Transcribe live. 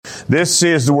This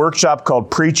is the workshop called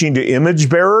Preaching to Image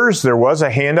Bearers. There was a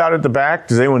handout at the back.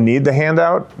 Does anyone need the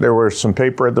handout? There was some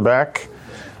paper at the back.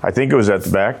 I think it was at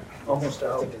the back. Almost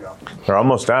out. They're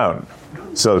almost out.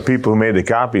 So the people who made the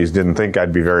copies didn't think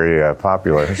I'd be very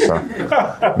popular. So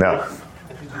no.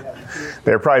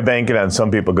 They're probably banking on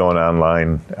some people going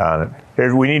online on it.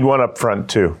 Here, we need one up front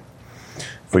too.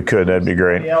 If we could, that'd be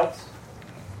great.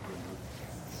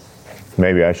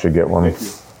 Maybe I should get one.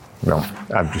 No,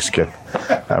 I'm just kidding.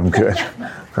 I'm good.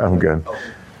 I'm good. All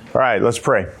right, let's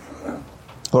pray.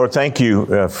 Lord, thank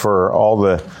you for all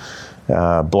the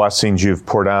blessings you've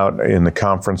poured out in the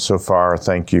conference so far.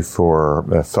 Thank you for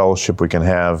the fellowship we can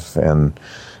have and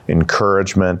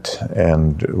encouragement.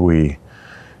 And we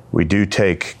do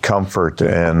take comfort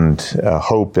and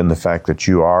hope in the fact that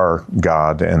you are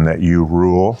God and that you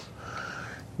rule.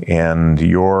 And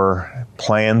your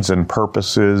plans and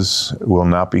purposes will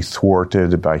not be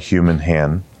thwarted by human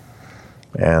hand.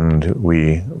 And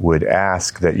we would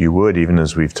ask that you would, even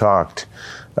as we've talked,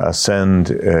 send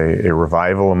a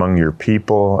revival among your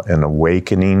people, an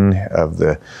awakening of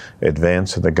the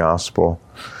advance of the gospel.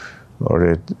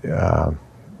 Lord,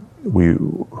 we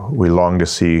long to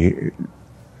see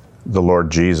the Lord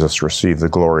Jesus receive the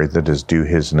glory that is due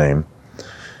his name.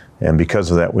 And because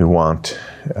of that, we want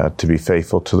to be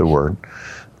faithful to the word.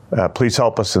 Please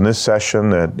help us in this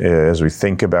session that as we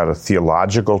think about a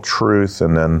theological truth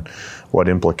and then what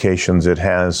implications it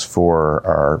has for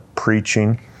our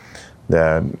preaching,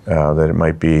 that it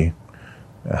might be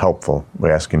helpful. We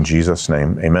ask in Jesus'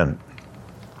 name, amen.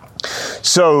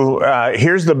 So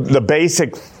here's the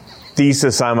basic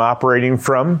thesis I'm operating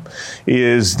from,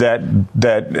 is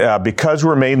that because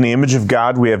we're made in the image of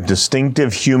God, we have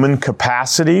distinctive human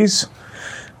capacities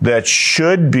that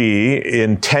should be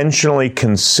intentionally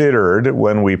considered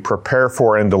when we prepare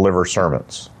for and deliver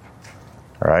sermons.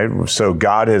 All right? So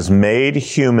God has made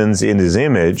humans in his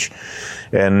image,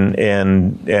 and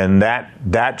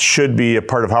that should be a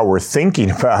part of how we're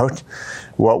thinking about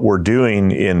what we're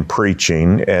doing in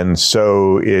preaching. And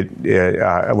so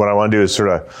what I want to do is sort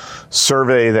of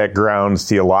survey that ground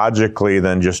theologically,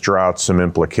 then just draw out some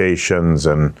implications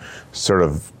and sort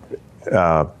of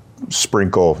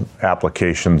sprinkle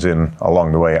applications in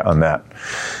along the way on that.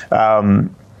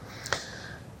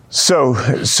 So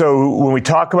when we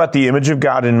talk about the image of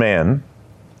God in man,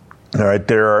 all right,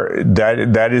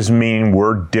 that is mean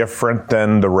we're different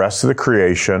than the rest of the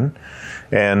creation,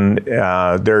 and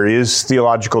there is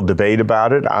theological debate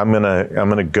about it. I'm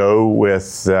gonna go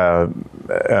with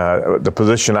the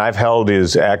position I've held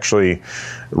is actually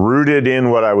rooted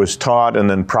in what I was taught, and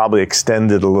then probably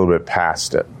extended a little bit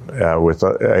past it.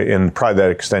 And probably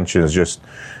that extension is just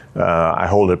I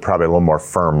hold it probably a little more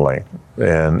firmly,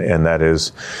 and that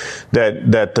is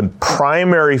that the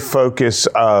primary focus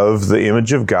of the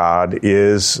image of God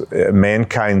is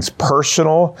mankind's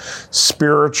personal,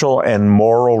 spiritual, and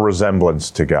moral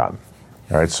resemblance to God.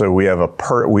 All right, so we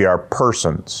are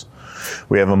persons.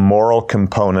 We have a moral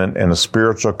component and a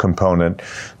spiritual component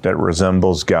that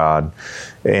resembles God.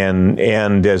 And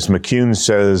as McCune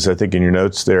says, I think in your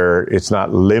notes there, it's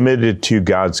not limited to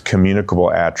God's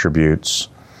communicable attributes.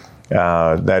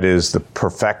 That is the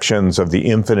perfections of the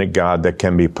infinite God that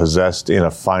can be possessed in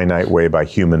a finite way by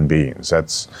human beings.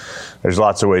 There's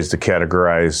lots of ways to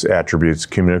categorize attributes: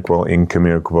 communicable,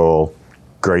 incommunicable,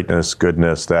 greatness,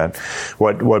 goodness. That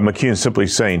what McCune is simply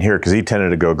saying here, because he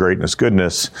tended to go greatness,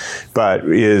 goodness, but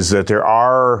is that there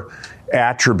are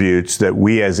attributes that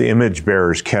we as image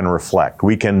bearers can reflect.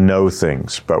 We can know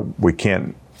things, but we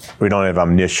don't have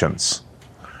omniscience.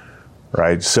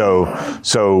 Right,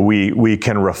 so we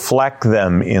can reflect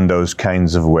them in those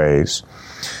kinds of ways,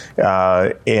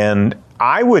 and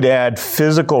I would add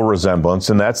physical resemblance,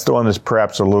 and that's the one that's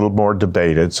perhaps a little more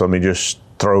debated. So let me just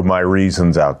throw my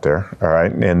reasons out there. All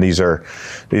right, and these are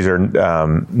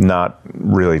not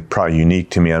really probably unique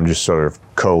to me. I'm just sort of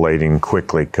collating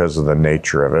quickly because of the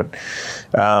nature of it.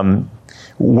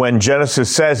 When Genesis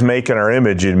says "make in our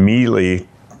image,"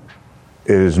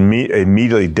 it is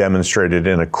immediately demonstrated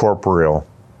in a corporeal,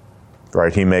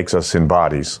 right? He makes us in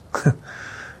bodies.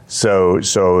 So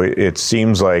it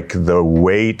seems like the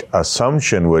weight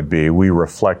assumption would be we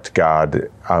reflect God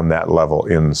on that level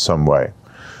in some way.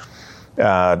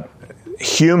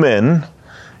 Human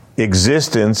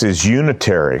existence is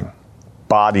unitary,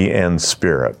 body and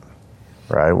spirit,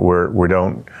 right? We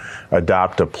don't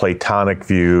adopt a Platonic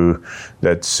view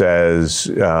that says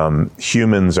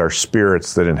humans are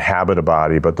spirits that inhabit a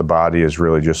body, but the body is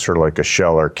really just sort of like a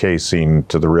shell or casing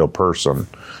to the real person.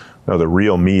 No, the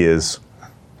real me is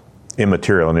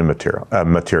immaterial and material.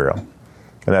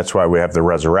 And that's why we have the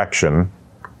resurrection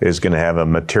is going to have a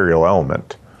material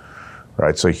element,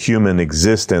 right? So human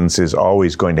existence is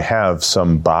always going to have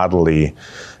some bodily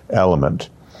element.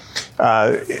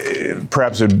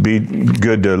 Perhaps it'd be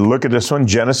good to look at this one,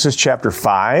 Genesis chapter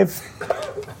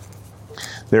 5.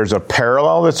 There's a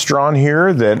parallel that's drawn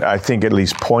here that I think at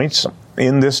least points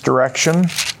in this direction.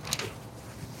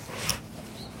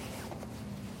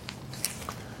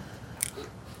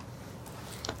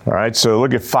 All right, so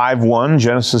look at 5:1,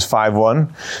 Genesis 5:1.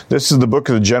 This is the book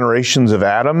of the generations of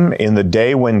Adam. In the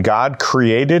day when God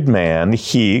created man,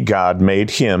 God,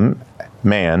 made him,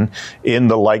 man, in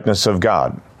the likeness of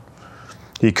God.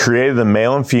 He created them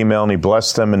male and female, and he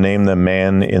blessed them and named them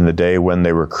man in the day when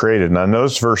they were created. Now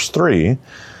notice verse 3.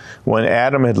 When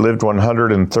Adam had lived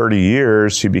 130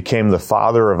 years, he became the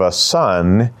father of a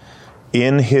son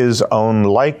in his own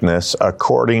likeness,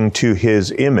 according to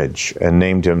his image, and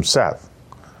named him Seth.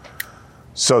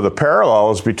 So the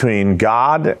parallels between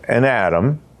God and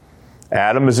Adam.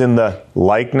 Adam is in the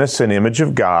likeness and image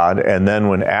of God, and then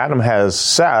when Adam has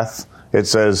Seth, it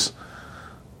says,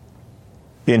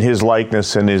 in his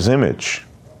likeness and his image.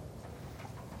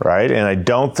 Right? And I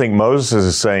don't think Moses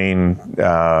is saying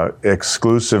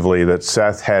exclusively that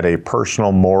Seth had a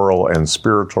personal, moral, and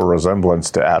spiritual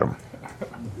resemblance to Adam.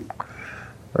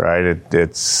 Right?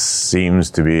 It seems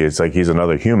to be, it's like he's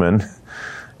another human.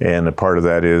 And a part of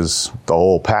that is the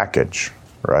whole package,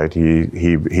 right? He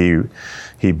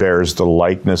bears the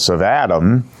likeness of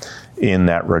Adam in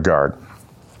that regard.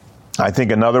 I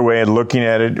think another way of looking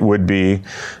at it would be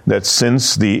that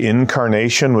since the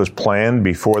incarnation was planned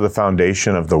before the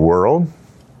foundation of the world,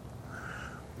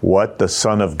 what the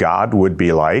Son of God would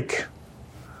be like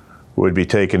would be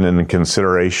taken into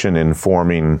consideration in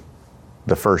forming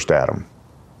the first Adam,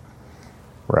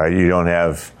 right? You don't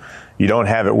have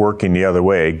it working the other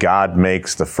way. God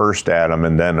makes the first Adam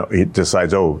and then he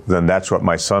decides, then that's what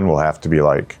my son will have to be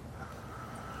like.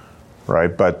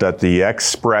 Right? But that the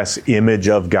express image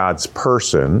of God's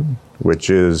person,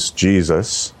 which is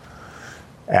Jesus,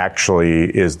 actually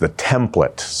is the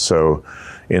template. So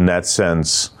in that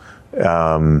sense,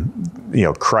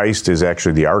 Christ is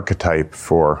actually the archetype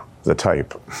for the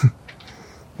type.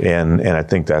 And I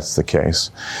think that's the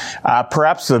case.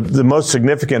 Perhaps the most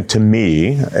significant to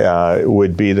me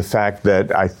would be the fact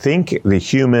that I think the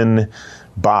human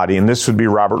body, and this would be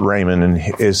Robert Raymond in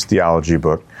his theology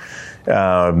book,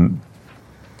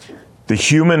 the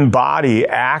human body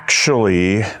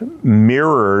actually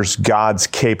mirrors God's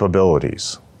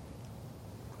capabilities.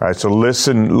 All right, so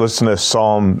listen to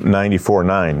Psalm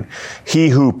 94:9. He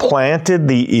who planted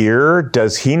the ear,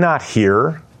 does he not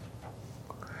hear?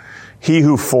 He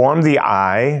who formed the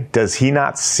eye, does he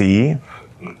not see?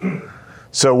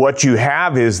 So what you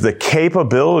have is the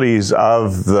capabilities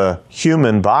of the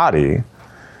human body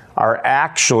are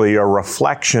actually a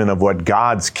reflection of what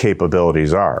God's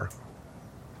capabilities are.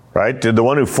 Right? Did the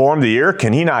one who formed the ear,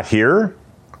 can he not hear?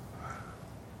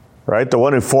 Right? The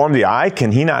one who formed the eye,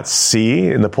 can he not see?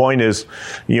 And the point is,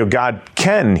 God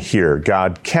can hear.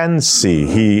 God can see.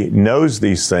 He knows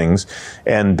these things.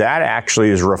 And that actually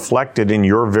is reflected in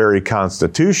your very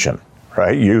constitution.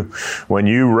 Right? When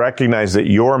you recognize that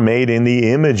you're made in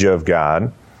the image of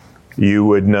God, you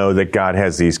would know that God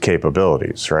has these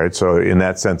capabilities. Right? So in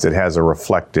that sense, it has a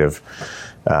reflective.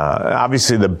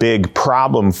 Obviously, the big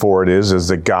problem for it is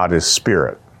that God is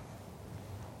spirit.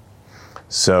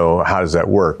 So how does that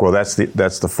work? Well, that's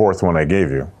the fourth one I gave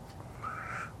you,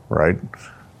 right?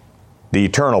 The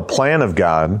eternal plan of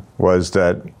God was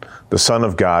that the Son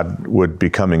of God would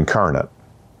become incarnate.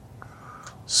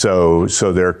 So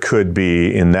there could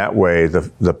be, in that way,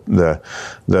 the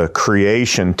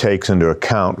creation takes into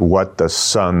account what the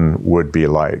Son would be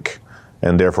like,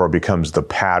 and therefore becomes the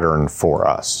pattern for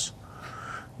us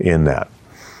in that.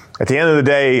 At the end of the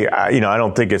day, I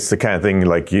don't think it's the kind of thing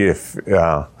like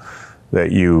that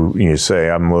you say,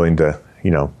 I'm willing to,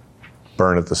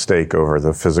 burn at the stake over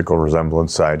the physical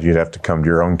resemblance side. You'd have to come to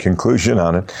your own conclusion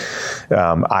on it.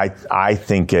 I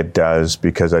think it does,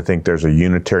 because I think there's a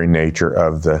unitary nature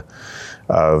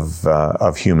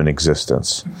of human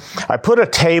existence. I put a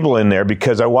table in there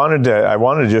because I wanted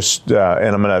to just,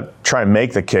 and I'm going to try and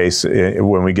make the case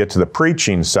when we get to the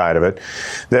preaching side of it,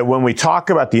 that when we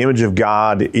talk about the image of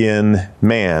God in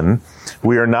man,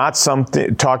 we are not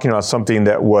talking about something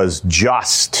that was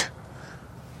just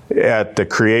at the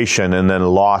creation and then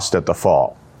lost at the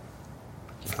fall.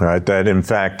 Right? That in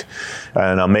fact,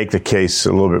 and I'll make the case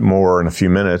a little bit more in a few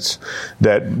minutes,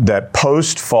 that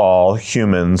post-fall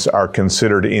humans are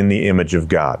considered in the image of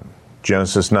God.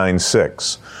 Genesis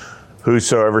 9:6.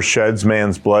 Whosoever sheds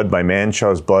man's blood, by man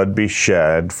shall his blood be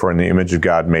shed, for in the image of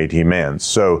God made he man.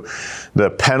 So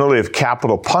the penalty of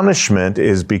capital punishment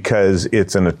is because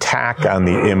it's an attack on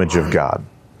the image of God.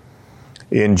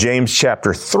 In James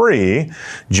chapter 3,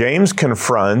 James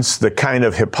confronts the kind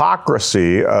of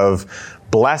hypocrisy of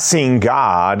blessing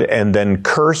God and then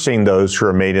cursing those who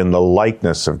are made in the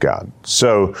likeness of God.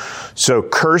 So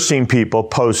cursing people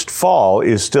post-fall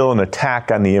is still an attack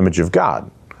on the image of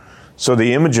God. So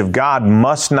the image of God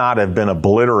must not have been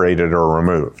obliterated or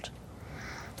removed.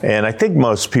 And I think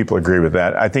most people agree with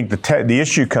that. I think the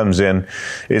issue comes in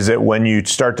is that when you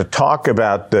start to talk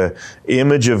about the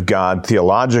image of God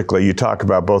theologically, you talk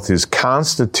about both his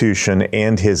constitution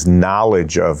and his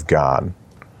knowledge of God.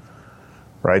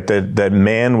 Right? That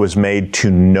man was made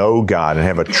to know God and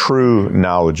have a true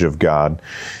knowledge of God.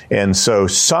 And so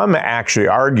some actually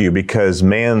argue because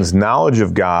man's knowledge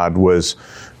of God was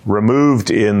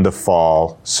removed in the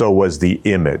fall, so was the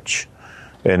image.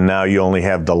 And now you only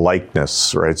have the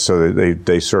likeness, right? So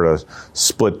they sort of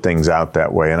split things out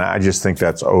that way. And I just think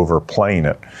that's overplaying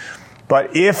it.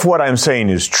 But if what I'm saying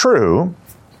is true,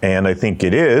 and I think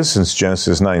it is, since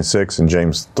Genesis 9:6 and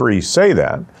James 3 say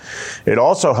that, it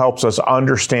also helps us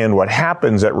understand what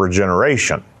happens at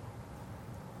regeneration.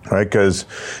 Right? Because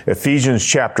Ephesians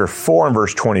chapter 4 and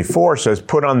verse 24 says,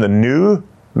 put on the new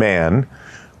man,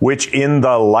 which in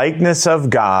the likeness of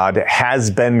God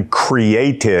has been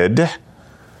created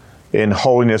in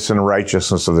holiness and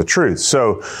righteousness of the truth.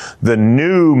 So the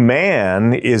new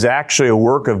man is actually a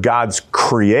work of God's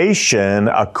creation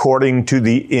according to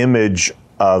the image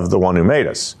of the one who made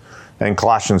us. And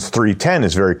Colossians 3:10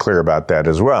 is very clear about that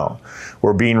as well.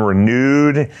 We're being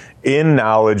renewed in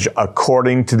knowledge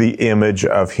according to the image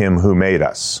of him who made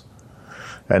us.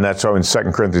 And that's why in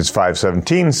 2 Corinthians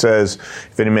 5:17 says,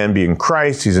 if any man be in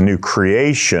Christ, he's a new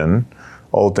creation.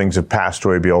 Old things have passed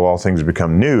away, behold, all things have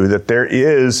become new. That there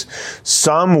is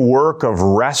some work of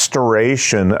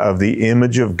restoration of the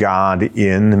image of God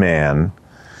in man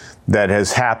that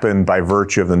has happened by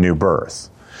virtue of the new birth.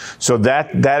 So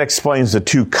that explains the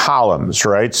two columns,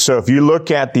 right? So if you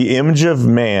look at the image of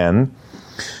man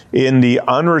in the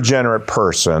unregenerate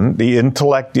person, the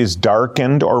intellect is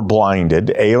darkened or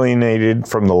blinded, alienated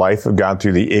from the life of God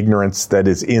through the ignorance that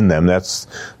is in them. That's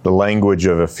the language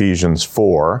of Ephesians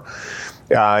 4.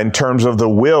 In terms of the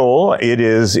will, it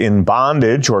is in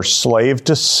bondage or slave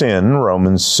to sin,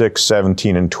 Romans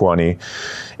 6:17 and 20.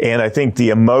 And I think the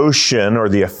emotion or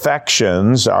the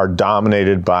affections are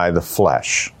dominated by the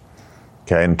flesh.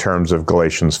 Okay, in terms of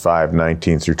Galatians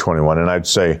 5:19 through 21. And I'd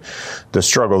say the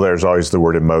struggle there is always the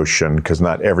word emotion, because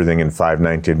not everything in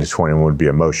 5:19 to 21 would be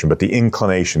emotion, but the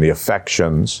inclination, the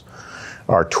affections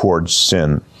are towards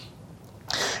sin.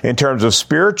 In terms of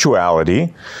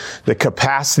spirituality, the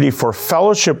capacity for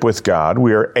fellowship with God,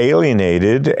 we are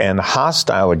alienated and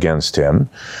hostile against him.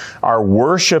 Our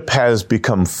worship has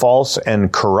become false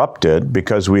and corrupted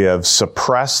because we have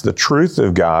suppressed the truth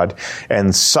of God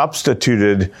and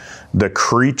substituted the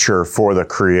creature for the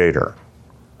creator.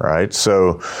 Right?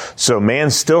 So man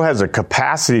still has a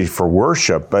capacity for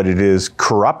worship, but it is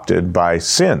corrupted by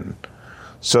sin,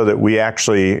 so that we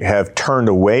actually have turned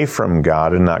away from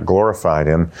God and not glorified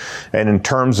him. And in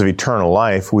terms of eternal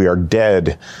life, we are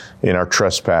dead in our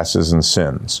trespasses and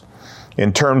sins.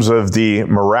 In terms of the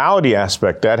morality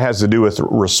aspect, that has to do with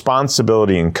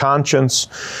responsibility and conscience.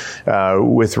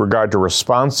 With regard to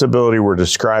responsibility, we're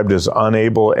described as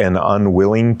unable and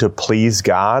unwilling to please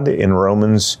God in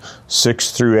Romans 6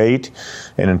 through 8.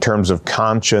 And in terms of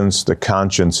conscience, the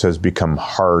conscience has become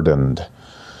hardened.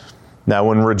 Now,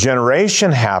 when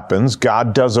regeneration happens,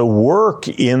 God does a work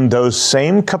in those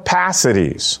same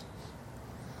capacities.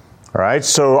 All right,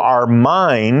 so our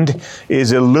mind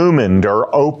is illumined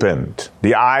or opened.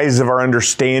 The eyes of our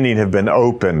understanding have been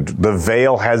opened. The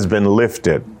veil has been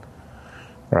lifted.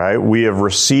 All right, we have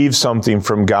received something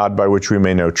from God by which we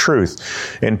may know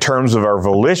truth. In terms of our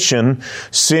volition,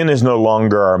 sin is no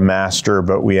longer our master,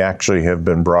 but we actually have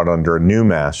been brought under a new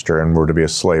master, and we're to be a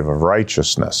slave of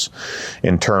righteousness.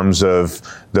 In terms of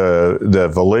the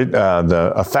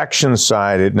affection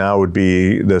side, it now would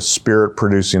be the Spirit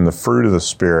producing the fruit of the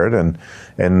Spirit,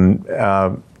 and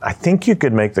I think you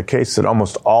could make the case that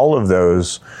almost all of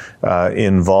those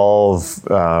involve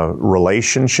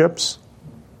relationships.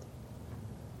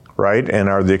 Right, and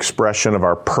are the expression of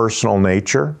our personal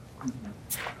nature,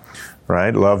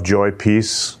 right? Love, joy,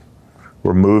 peace.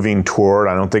 We're moving toward,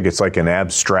 I don't think it's like an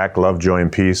abstract love, joy,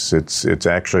 and peace. It's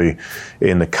actually,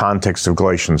 in the context of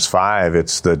Galatians 5,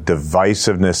 it's the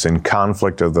divisiveness and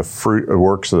conflict of the fruit,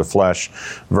 works of the flesh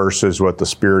versus what the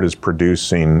Spirit is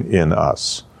producing in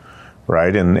us.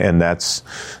 right? And that's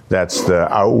the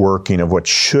outworking of what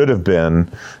should have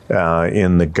been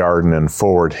in the garden and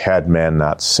forward had man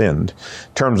not sinned.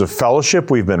 In terms of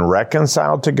fellowship, we've been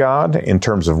reconciled to God. In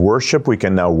terms of worship, we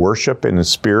can now worship in the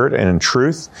Spirit and in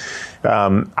truth.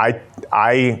 And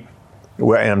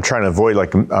I'm trying to avoid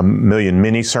like a million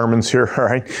mini sermons here,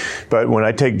 right? But when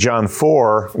I take John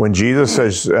 4, when Jesus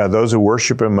says those who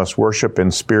worship him must worship in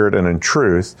spirit and in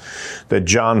truth, that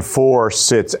John 4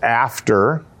 sits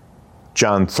after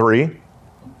John 3,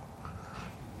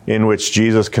 in which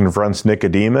Jesus confronts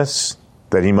Nicodemus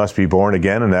that he must be born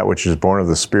again, and that which is born of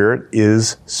the Spirit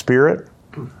is spirit,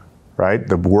 right?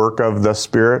 The work of the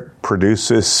Spirit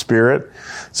produces spirit.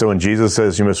 So when Jesus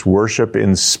says you must worship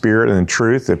in spirit and in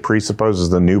truth, it presupposes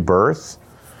the new birth,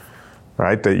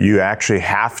 right? That you actually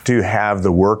have to have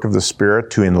the work of the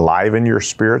Spirit to enliven your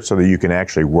spirit so that you can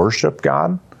actually worship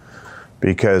God.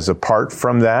 Because apart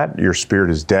from that, your spirit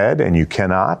is dead and you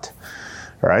cannot.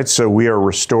 All right, so we are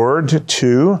restored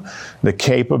to the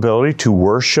capability to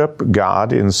worship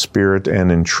God in spirit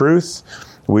and in truth.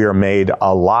 We are made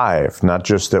alive, not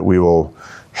just that we will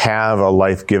have a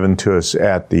life given to us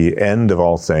at the end of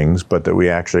all things, but that we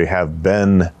actually have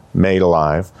been made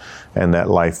alive, and that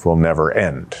life will never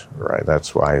end, right?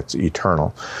 That's why it's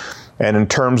eternal. And in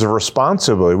terms of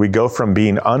responsibility, we go from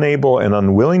being unable and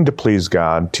unwilling to please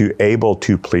God to able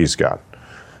to please God.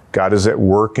 God is at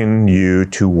work in you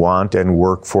to want and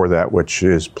work for that which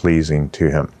is pleasing to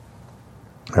him.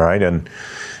 All right, and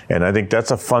I think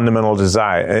that's a fundamental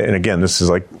desire. And again, this is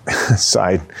like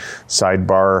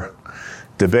sidebar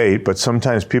debate, but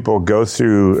sometimes people go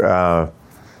through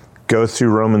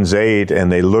Romans 8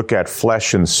 and they look at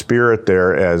flesh and spirit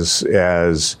there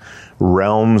as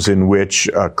realms in which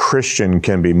a Christian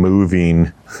can be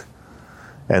moving,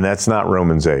 and that's not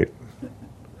Romans 8.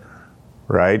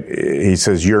 Right? He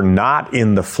says, you're not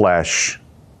in the flesh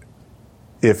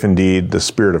if indeed the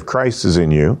Spirit of Christ is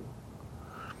in you.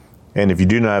 And if you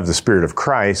do not have the Spirit of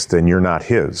Christ, then you're not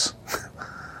his.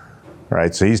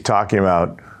 Right? So he's talking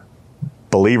about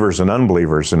believers and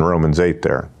unbelievers in Romans 8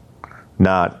 there.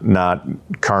 Not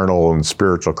carnal and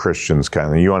spiritual Christians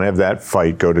kind of. You want to have that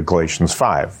fight, go to Galatians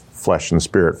 5. Flesh and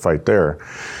spirit fight there.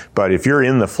 But if you're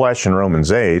in the flesh in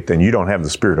Romans 8, then you don't have the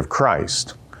Spirit of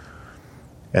Christ.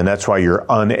 And that's why you're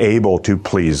unable to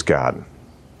please God,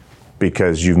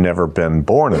 because you've never been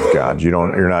born of God.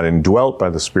 You're not indwelt by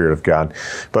the Spirit of God.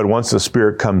 But once the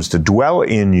Spirit comes to dwell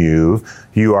in you,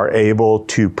 you are able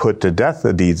to put to death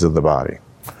the deeds of the body,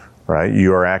 right?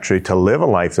 You are actually to live a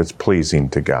life that's pleasing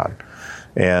to God.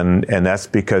 And that's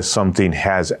because something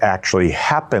has actually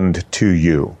happened to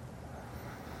you.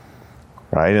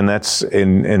 Right? And that's,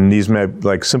 and these may be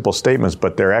like simple statements,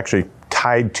 but they're actually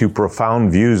tied to profound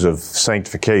views of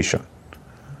sanctification.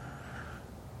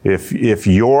 If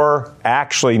you're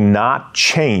actually not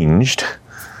changed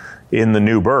in the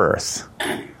new birth,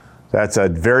 that's a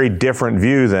very different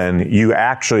view than you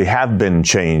actually have been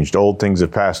changed. Old things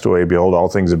have passed away, behold, all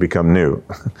things have become new.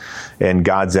 And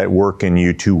God's at work in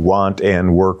you to want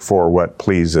and work for what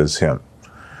pleases him.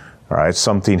 All right,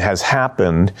 something has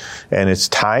happened, and it's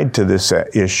tied to this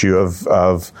issue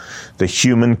of the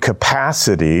human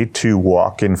capacity to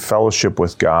walk in fellowship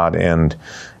with God and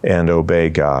obey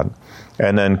God.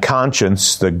 And then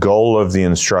conscience, the goal of the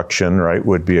instruction, right,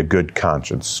 would be a good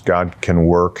conscience. God can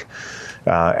work.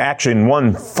 Actually, in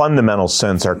one fundamental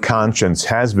sense, our conscience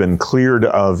has been cleared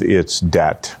of its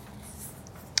debt.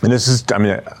 And this is,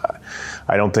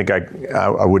 I don't think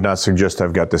I would not suggest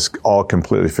I've got this all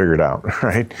completely figured out,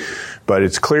 right? But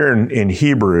it's clear in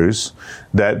Hebrews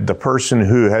that the person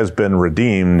who has been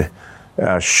redeemed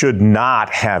should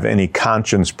not have any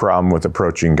conscience problem with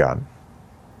approaching God.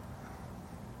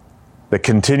 The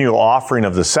continual offering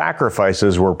of the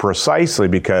sacrifices were precisely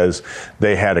because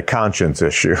they had a conscience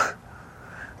issue.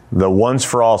 The once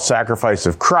for all sacrifice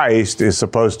of Christ is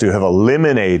supposed to have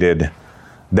eliminated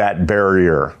that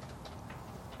barrier.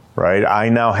 Right? I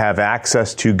now have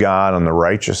access to God on the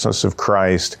righteousness of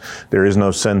Christ. There is no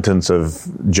sentence of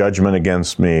judgment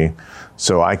against me,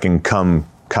 so I can come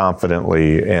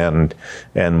confidently, and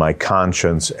my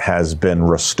conscience has been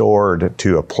restored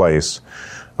to a place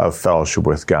of fellowship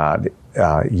with God.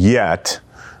 Yet,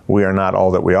 we are not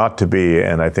all that we ought to be,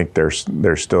 and I think there's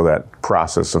still that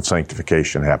process of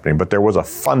sanctification happening. But there was a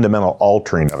fundamental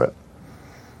altering of it.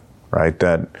 Right,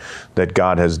 that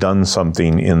God has done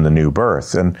something in the new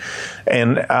birth, and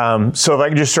so if I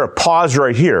can just sort of pause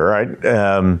right here,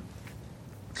 right?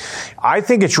 I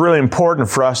think it's really important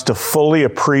for us to fully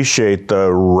appreciate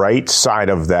the right side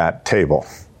of that table,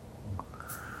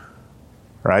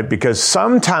 right? Because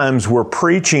sometimes we're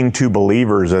preaching to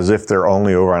believers as if they're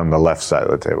only over on the left side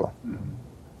of the table.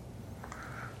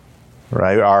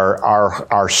 right?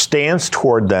 Our stance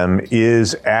toward them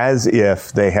is as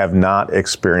if they have not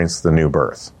experienced the new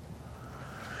birth.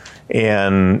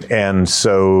 And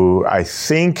so I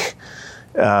think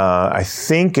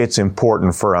it's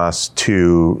important for us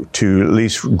to at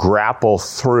least grapple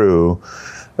through,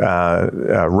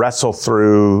 wrestle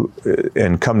through,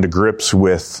 and come to grips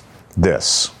with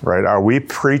this, right? Are we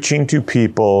preaching to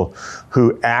people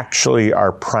who actually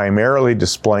are primarily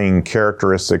displaying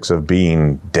characteristics of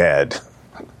being dead?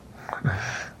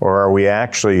 Or are we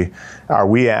actually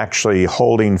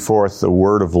holding forth the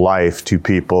word of life to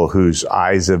people whose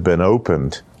eyes have been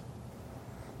opened,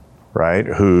 right?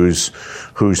 Whose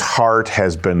heart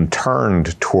has been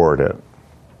turned toward it,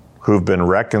 who've been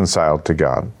reconciled to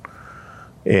God,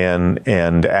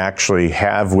 and actually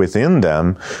have within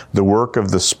them the work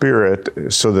of the Spirit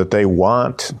so that they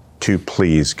want to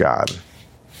please God,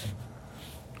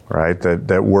 right?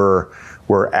 That we're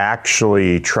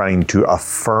actually trying to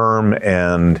affirm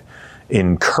and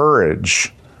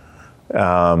encourage,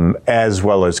 as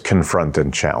well as confront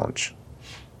and challenge,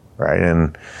 right?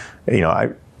 And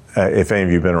if any of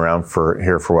you have been around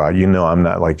here for a while, you know I'm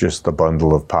not like just the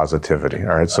bundle of positivity.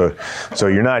 All right, so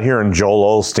you're not hearing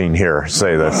Joel Osteen here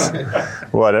say this.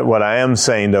 What I am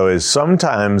saying though is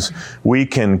sometimes we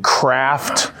can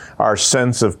craft our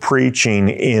sense of preaching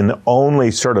in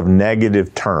only sort of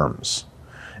negative terms,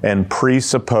 and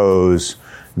presuppose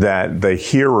that the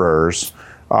hearers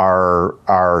are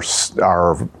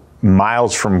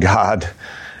miles from God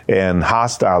and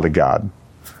hostile to God.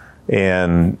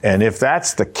 And if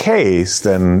that's the case,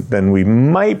 then we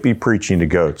might be preaching to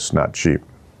goats, not sheep.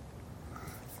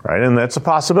 Right? And that's a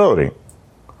possibility.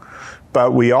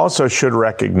 But we also should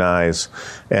recognize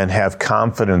and have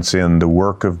confidence in the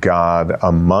work of God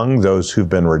among those who've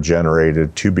been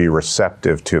regenerated to be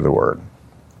receptive to the word.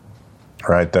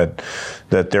 Right? That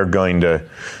there's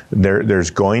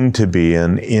going to be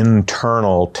an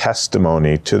internal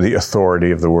testimony to the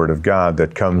authority of the Word of God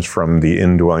that comes from the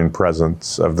indwelling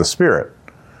presence of the Spirit.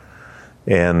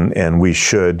 And we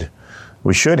should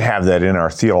have that in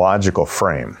our theological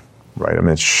frame, right? I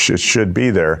mean, it should be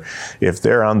there. If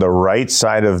they're on the right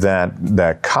side of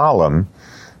that column,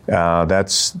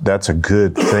 that's a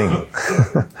good thing,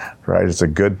 right? It's a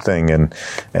good thing,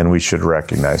 and we should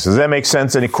recognize. Does that make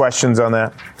sense? Any questions on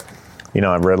that?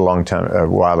 I've read a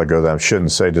while ago that I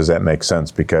shouldn't say, "Does that make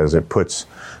sense?" because it puts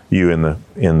you in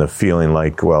the feeling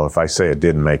like, well, if I say it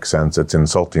didn't make sense, it's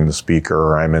insulting the speaker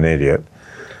or I'm an idiot,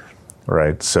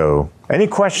 right? So, any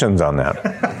questions on that?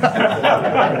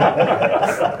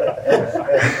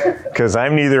 Because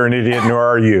I'm neither an idiot nor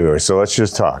are you. So let's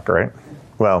just talk, right?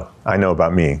 Well, I know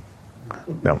about me.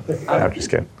 No, I'm just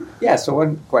kidding. Yeah, so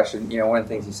one question, one of the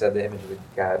things you said, the image of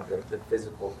God, the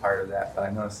physical part of that, but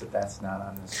I noticed that's not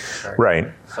on this chart. Right.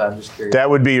 So I'm just curious. That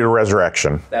would be a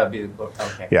resurrection. That would be the book,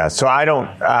 okay. Yeah, so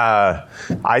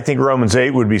I think Romans 8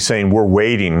 would be saying we're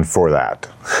waiting for that,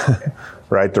 okay.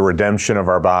 Right? The redemption of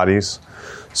our bodies.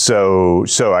 So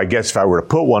I guess if I were to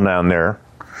put one down there,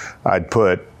 I'd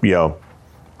put,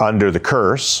 under the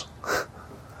curse,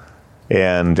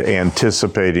 and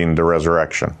anticipating the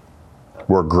resurrection.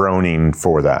 We're groaning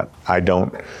for that. I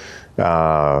don't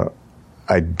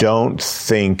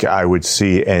think I would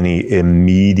see any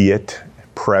immediate,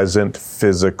 present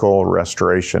physical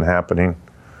restoration happening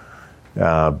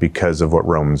because of what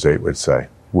Romans 8 would say.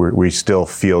 We still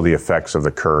feel the effects of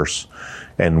the curse,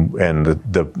 and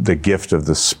the gift of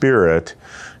the Spirit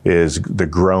is the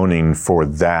groaning for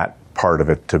that part of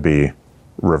it to be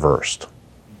reversed.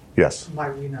 Yes?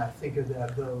 Might we not think of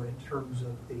that, though, in terms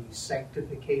of the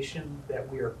sanctification, that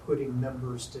we are putting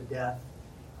members to death,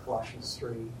 Colossians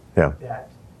 3, yeah.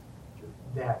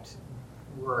 that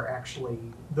we're actually,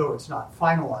 though it's not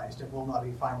finalized, and will not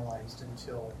be finalized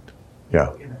until, in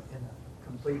a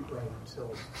complete way,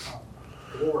 until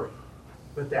glory,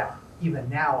 but that even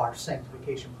now our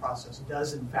sanctification process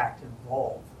does in fact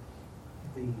involve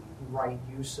the right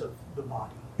use of the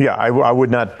body. Yeah, I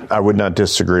would not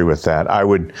disagree with that.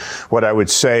 What I would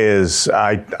say is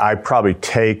I probably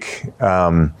take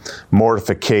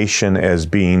mortification as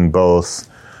being both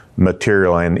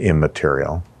material and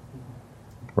immaterial.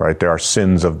 Right? There are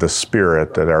sins of the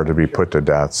spirit that are to be put to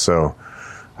death. So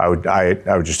I would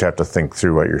just have to think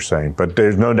through what you're saying. But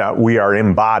there's no doubt we are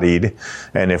embodied,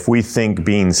 and if we think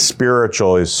being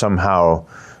spiritual is somehow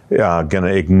going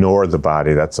to ignore the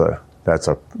body, that's a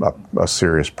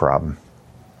serious problem.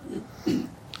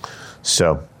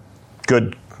 So,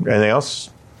 good. Anything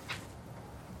else?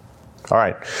 All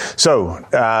right. So,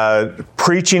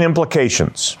 preaching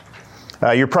implications.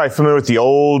 You're probably familiar with the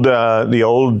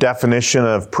old definition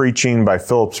of preaching by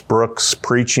Phillips Brooks.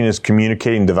 Preaching is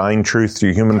communicating divine truth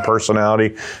through human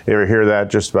personality. You ever hear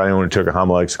that? Just about anyone who took a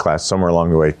homiletics class somewhere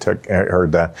along the way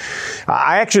heard that.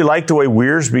 I actually like the way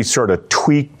Wiersbe sort of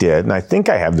tweaked it, and I think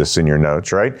I have this in your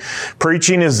notes, right?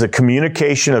 Preaching is the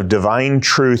communication of divine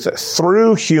truth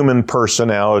through human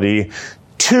personality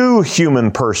to human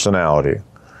personality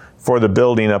for the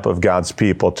building up of God's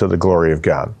people to the glory of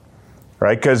God.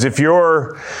 Right? Because if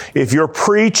you're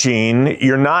preaching,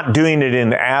 you're not doing it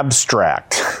in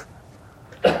abstract.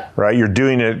 Right? You're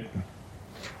doing it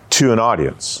to an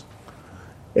audience.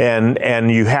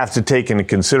 And you have to take into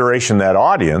consideration that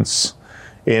audience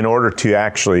in order to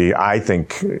actually, I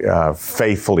think,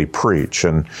 faithfully preach.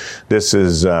 And this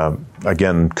is,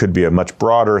 again, could be a much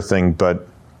broader thing, but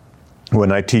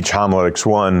when I teach Homiletics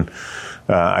 1,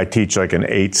 I teach like an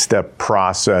 8-step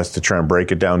process to try and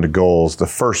break it down to goals, the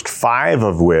first 5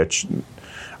 of which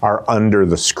are under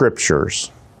the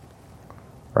scriptures,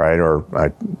 right? Or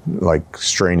like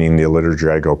straining the liturgy,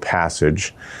 I go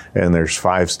passage, and there's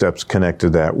 5 steps connected to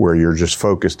that where you're just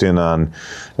focused in on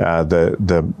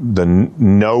the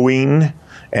knowing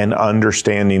and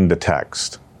understanding the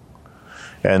text.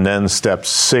 And then steps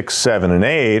 6, 7, and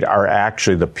 8 are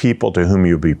actually the people to whom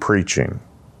you'll be preaching.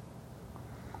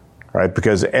 Right?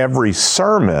 Because every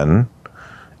sermon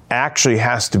actually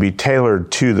has to be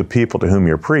tailored to the people to whom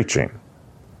you're preaching.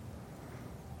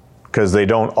 Because they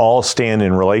don't all stand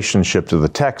in relationship to the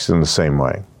text in the same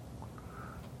way.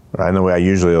 Right? And the way I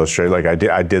usually illustrate, like I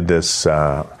did this,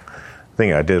 I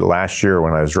think I did it last year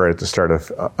when I was right at the start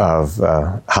of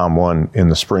Hom 1 in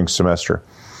the spring semester.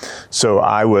 So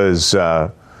I was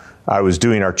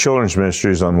doing our children's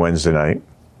ministries on Wednesday night,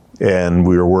 and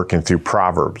we were working through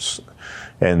Proverbs.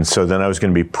 And so then I was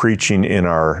going to be preaching in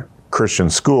our Christian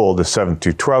school, the 7th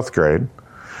through 12th grade,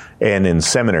 and in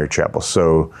seminary chapel.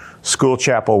 So school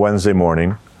chapel Wednesday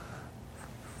morning,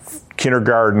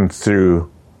 kindergarten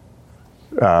through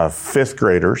 5th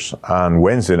graders on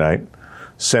Wednesday night,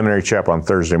 seminary chapel on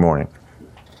Thursday morning.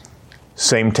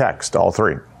 Same text, all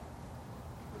 3.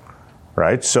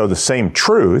 Right? So the same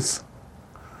truth,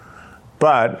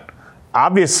 but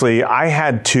obviously I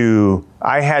had to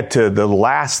the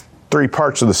last 3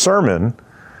 parts of the sermon,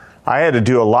 I had to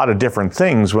do a lot of different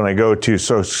things when I go to,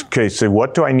 so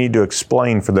what do I need to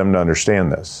explain for them to understand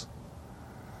this?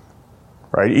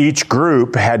 Right? Each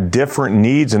group had different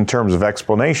needs in terms of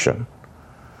explanation.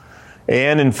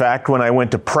 And in fact, when I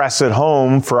went to press it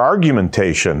home for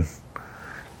argumentation,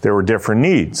 there were different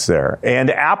needs there. And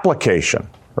application,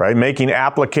 right? Making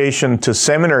application to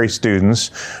seminary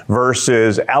students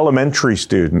versus elementary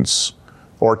students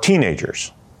or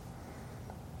teenagers.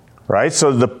 Right?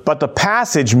 But the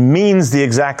passage means the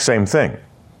exact same thing.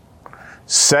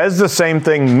 Says the same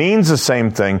thing, means the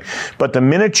same thing, but the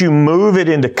minute you move it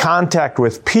into contact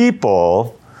with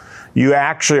people, you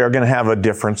actually are going to have a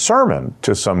different sermon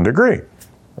to some degree.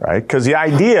 Right? Because the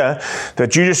idea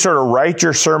that you just sort of write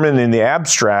your sermon in the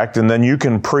abstract and then you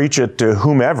can preach it to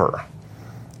whomever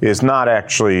is not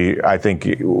actually, I think,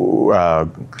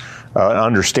 an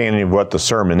understanding of what the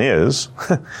sermon is,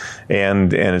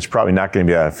 and it's probably not going to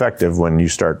be that effective when you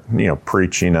start,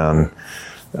 preaching on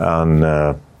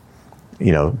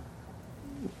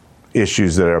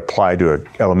issues that apply to an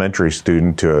elementary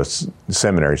student to a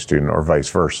seminary student, or vice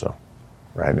versa.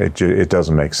 Right? It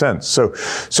doesn't make sense. So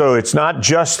it's not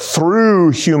just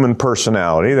through human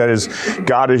personality. That is,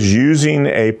 God is using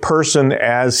a person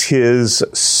as his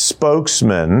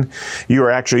spokesman. You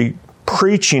are actually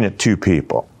preaching it to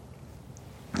people.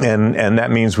 And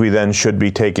that means we then should be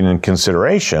taking in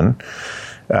consideration,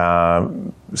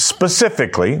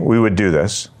 specifically, we would do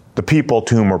this, the people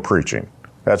to whom we're preaching.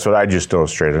 That's what I just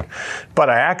illustrated. But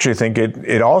I actually think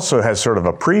it also has sort of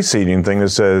a preceding thing that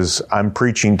says, I'm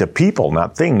preaching to people,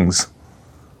 not things.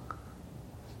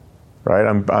 Right?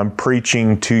 I'm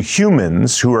preaching to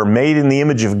humans who are made in the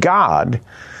image of God,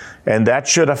 and that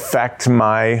should affect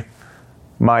my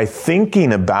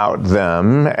thinking about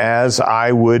them as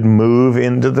I would move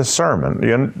into the sermon.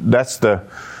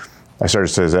 I started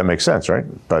to say, does that make sense, right?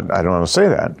 But I don't want to say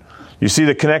that. You see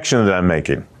the connection that I'm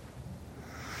making.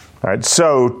 All right,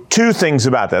 so 2 things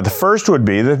about that. The first would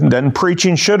be that then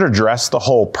preaching should address the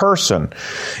whole person.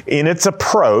 In its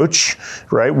approach,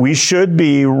 right, we should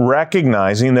be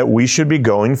recognizing that we should be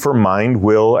going for mind,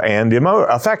 will, and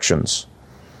affections.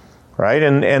 Right?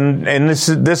 And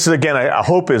this again, I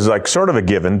hope is like sort of a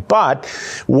given. But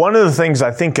one of the things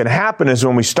I think can happen is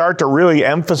when we start to really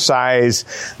emphasize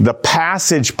the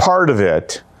passage part of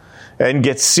it and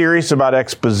get serious about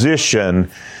exposition,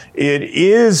 it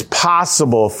is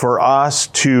possible for us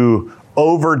to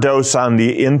overdose on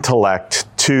the intellect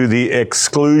to the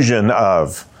exclusion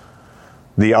of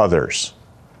the others.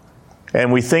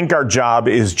 And we think our job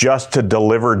is just to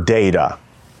deliver data,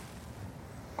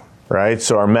 right?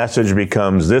 So our message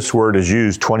becomes, this word is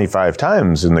used 25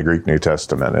 times in the Greek New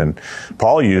Testament, and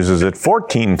Paul uses it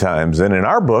 14 times, and in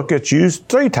our book it's used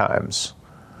 3 times,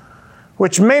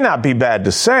 which may not be bad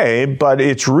to say, but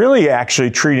it's really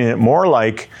actually treating it more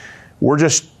like we're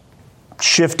just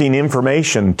shifting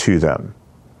information to them.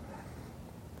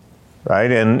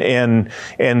 Right,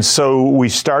 and so we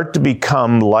start to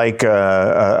become like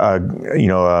a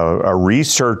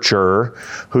researcher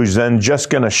who's then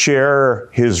just going to share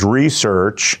his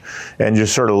research and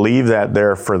just sort of leave that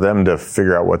there for them to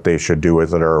figure out what they should do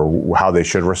with it or how they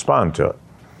should respond to it.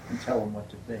 And tell them what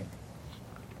to think.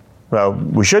 Well,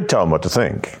 we should tell them what to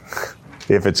think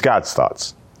if it's God's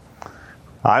thoughts.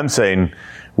 I'm saying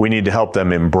we need to help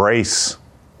them embrace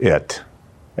it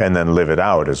and then live it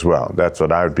out as well. That's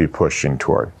what I would be pushing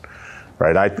toward,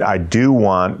 right? I do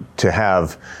want to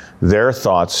have their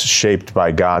thoughts shaped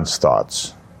by God's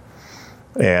thoughts.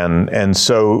 And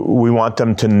so we want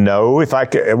them to know, if I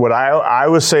could, I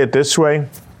would say it this way,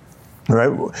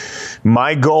 right?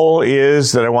 My goal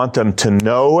is that I want them to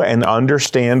know and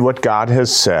understand what God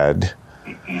has said.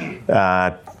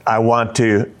 I want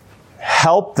to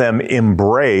help them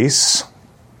embrace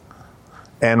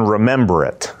and remember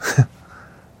it.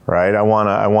 Right? I want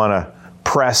to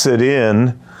press it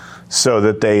in so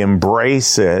that they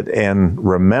embrace it and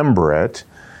remember it,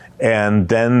 and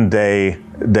then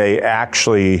they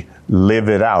actually live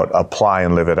it out, apply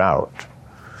and live it out.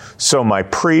 So my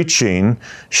preaching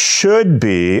should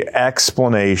be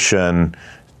explanation.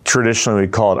 Traditionally we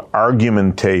call it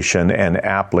argumentation and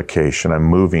application. I'm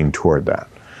moving toward that.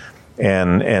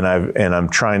 And I'm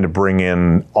trying to bring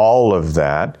in all of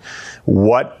that.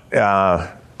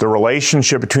 The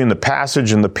relationship between the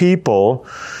passage and the people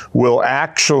will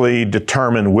actually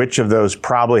determine which of those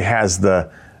probably has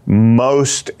the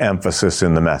most emphasis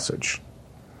in the message.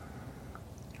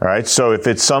 All right, so if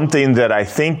it's something that I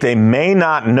think they may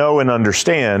not know and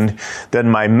understand, then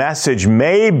my message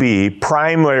may be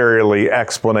primarily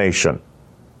explanation.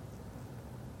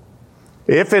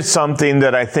 If it's something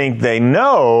that I think they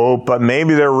know, but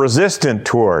maybe they're resistant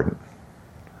toward,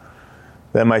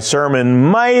 then my sermon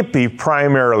might be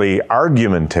primarily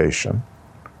argumentation,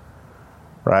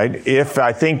 right? If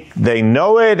I think they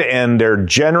know it and they're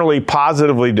generally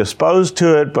positively disposed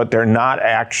to it, but they're not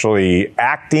actually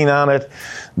acting on it,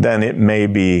 then it may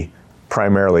be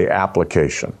primarily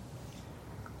application.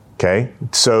 Okay?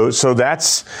 So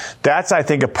that's I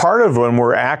think a part of when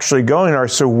we're actually going,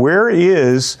 so where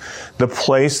is the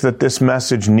place that this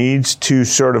message needs to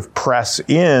sort of press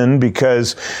in?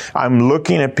 Because I'm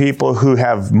looking at people who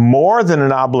have more than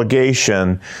an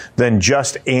obligation than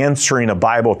just answering a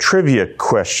Bible trivia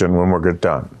question when we're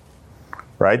done.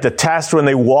 Right? The test when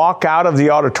they walk out of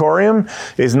the auditorium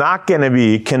is not going to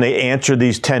be, can they answer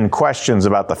these 10 questions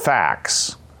about the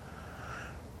facts?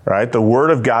 Right? The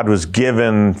Word of God was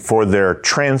given for their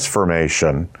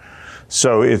transformation.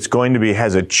 So it's going to be,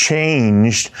 has it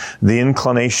changed the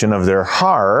inclination of their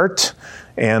heart?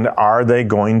 And are they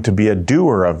going to be a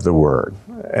doer of the Word?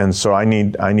 And so I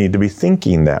need to be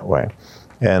thinking that way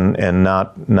and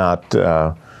not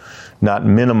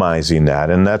minimizing that.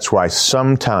 And that's why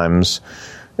sometimes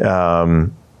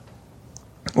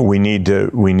we need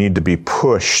to be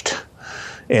pushed.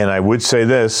 And I would say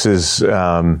this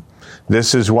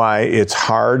is why it's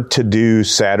hard to do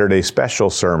Saturday special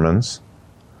sermons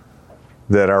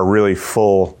that are really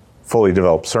fully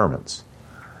developed sermons.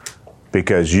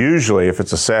 Because usually if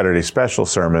it's a Saturday special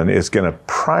sermon, it's going to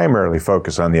primarily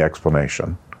focus on the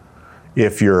explanation.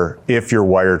 If you're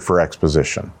wired for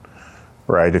exposition,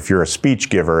 right? If you're a speech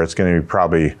giver, it's going to be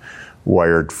probably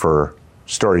wired for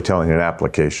storytelling and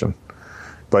application.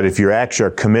 But if you actually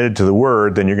are committed to the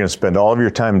Word, then you're going to spend all of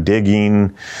your time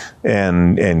digging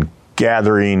and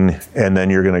gathering, and then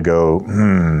you're going to go,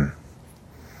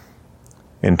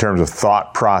 in terms of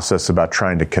thought process about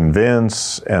trying to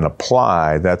convince and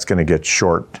apply, that's going to get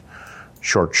short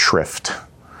shrift,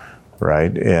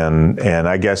 right? And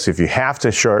I guess if you have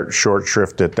to short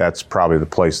shrift it, that's probably the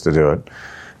place to do it,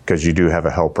 because you do have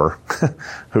a helper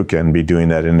who can be doing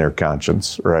that in their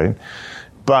conscience, right?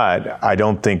 But I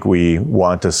don't think we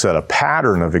want to set a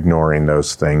pattern of ignoring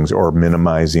those things or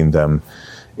minimizing them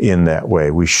in that way.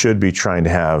 We should be trying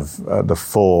to have the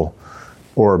full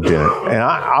orb in it. And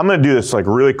I'm going to do this like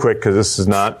really quick because this is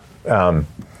not,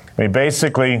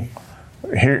 basically,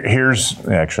 here's,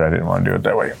 actually I didn't want to do it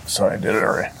that way, so I did it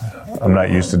already. I'm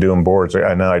not used to doing boards.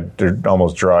 I know I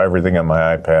almost draw everything on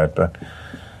my iPad, but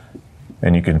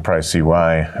And you can probably see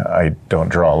why I don't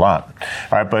draw a lot.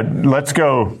 All right, but let's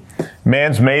go.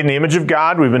 Man's made in the image of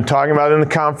God. We've been talking about it in the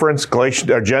conference.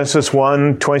 Genesis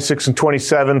 1, 26 and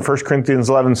 27, 1 Corinthians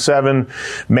 11, 7.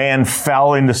 Man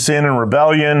fell into sin and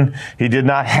rebellion. He did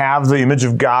not have the image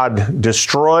of God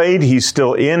destroyed. He's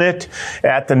still in it.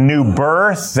 At the new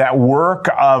birth, that work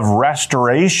of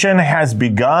restoration has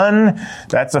begun.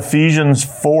 That's Ephesians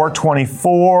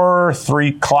 4:24,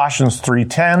 Colossians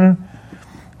 3:10.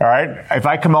 All right, if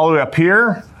I come all the way up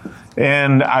here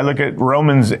and I look at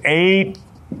Romans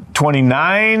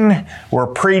 8:29, we're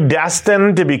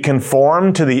predestined to be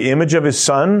conformed to the image of His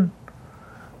Son.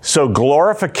 So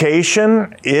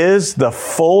glorification is the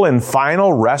full and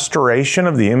final restoration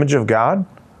of the image of God.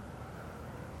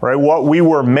 Right? What we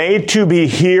were made to be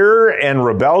here and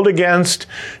rebelled against,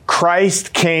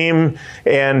 Christ came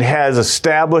and has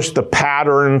established the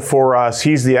pattern for us.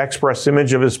 He's the express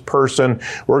image of His person.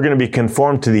 We're going to be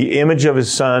conformed to the image of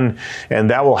His Son, and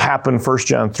that will happen. 1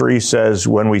 John 3 says,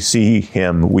 when we see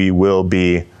Him, we will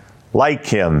be like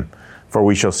Him, for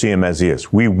we shall see Him as He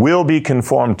is. We will be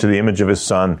conformed to the image of His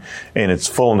Son in its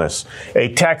fullness.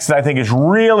 A text that I think is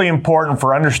really important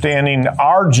for understanding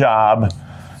our job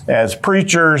as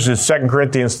preachers is 2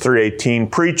 Corinthians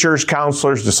 3:18. Preachers,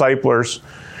 counselors, disciplers,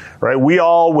 right? We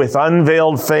all with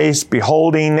unveiled face,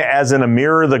 beholding as in a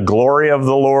mirror the glory of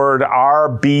the Lord, are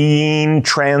being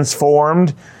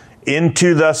transformed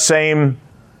into the same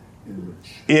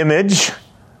image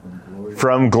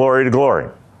from glory to glory.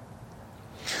 All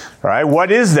right,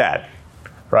 what is that?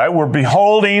 Right? We're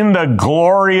beholding the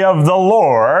glory of the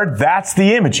Lord. That's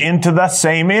the image, into the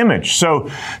same image. So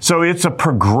it's a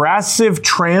progressive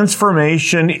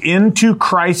transformation into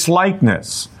Christ's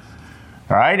likeness.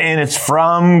 All right? And it's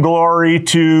from glory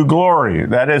to glory.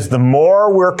 That is, the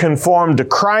more we're conformed to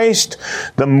Christ,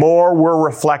 the more we're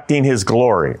reflecting His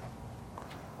glory.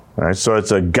 All right? So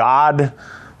it's a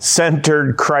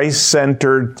God-centered,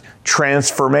 Christ-centered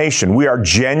transformation. We are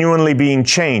genuinely being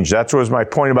changed. That was my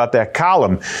point about that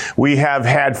column. We have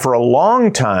had for a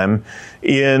long time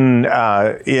in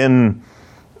our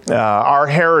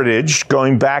heritage,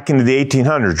 going back into the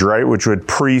 1800s, right, which would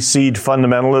precede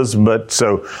fundamentalism, but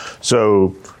so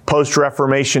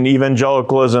post-Reformation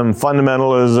evangelicalism,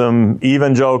 fundamentalism,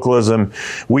 evangelicalism,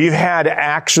 we've had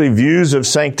actually views of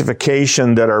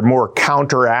sanctification that are more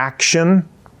counteraction.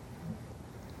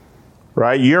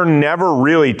 Right? You're never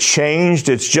really changed.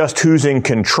 It's just who's in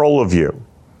control of you.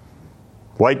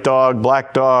 White dog,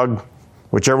 black dog,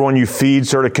 whichever one you feed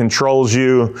sort of controls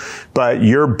you. But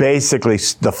you're basically,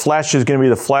 the flesh is going to be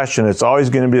the flesh, and it's always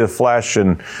going to be the flesh.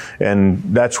 And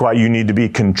that's why you need to be,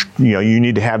 you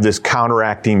need to have this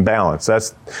counteracting balance.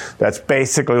 That's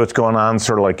basically what's going on,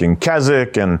 sort of like in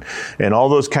Keswick and all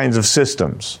those kinds of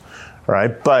systems.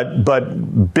 Right?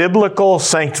 But biblical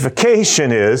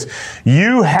sanctification is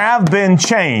you have been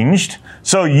changed,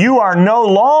 so you are no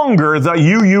longer the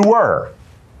you were.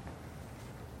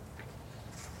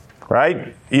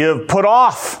 Right? You've put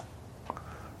off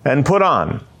and put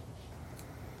on.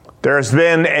 There's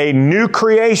been a new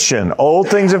creation. Old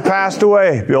things have passed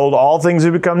away. Behold, all things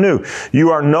have become new.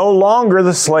 You are no longer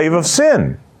the slave of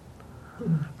sin.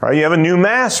 Right? You have a new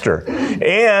master.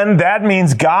 And that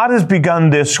means God has begun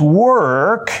this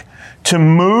work to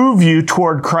move you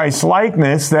toward Christ's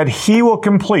likeness that He will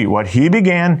complete. What He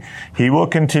began, He will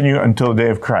continue until the day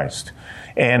of Christ.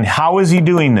 And how is He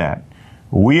doing that?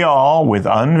 We all, with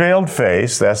unveiled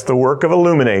face, that's the work of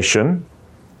illumination.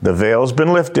 The veil's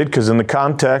been lifted, because in the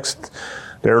context,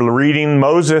 they're reading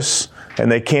Moses,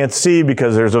 and they can't see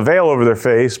because there's a veil over their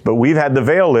face, but we've had the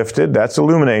veil lifted. That's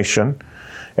illumination.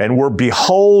 And we're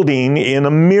beholding in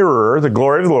a mirror the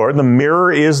glory of the Lord. The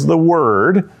mirror is the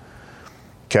Word.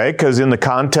 Okay, because in the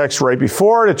context right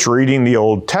before it, it's reading the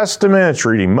Old Testament, it's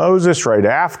reading Moses. Right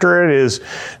after it is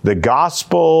the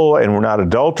gospel, and we're not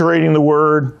adulterating the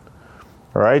Word.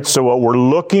 All right, so what we're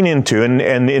looking into, and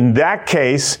in that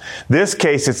case, this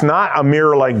case, it's not a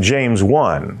mirror like James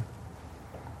 1.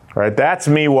 Right, that's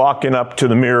me walking up to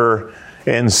the mirror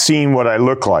and seeing what I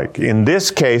look like. In this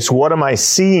case, what am I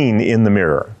seeing in the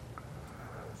mirror?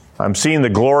 I'm seeing the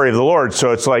glory of the Lord.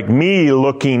 So it's like me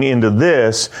looking into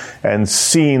this and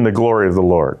seeing the glory of the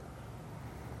Lord.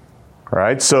 All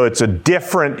right? So it's a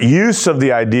different use of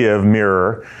the idea of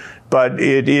mirror, but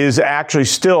it is actually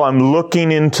still, I'm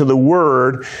looking into the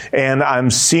Word and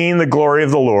I'm seeing the glory of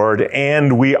the Lord,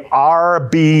 and we are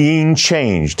being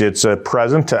changed. It's a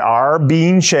present to our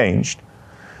being changed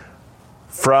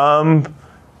from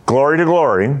glory to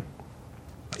glory,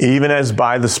 even as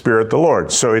by the Spirit of the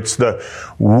Lord. So it's the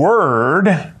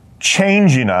Word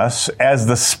changing us as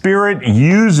the Spirit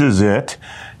uses it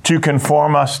to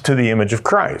conform us to the image of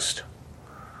Christ.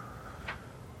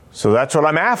 So that's what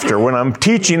I'm after when I'm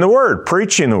teaching the Word,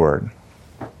 preaching the Word.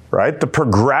 Right? The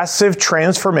progressive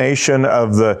transformation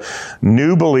of the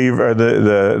new believer,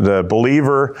 the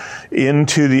believer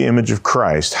into the image of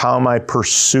Christ. How am I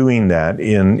pursuing that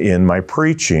in my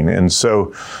preaching? And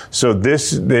so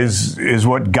this is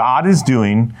what God is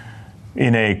doing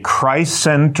in a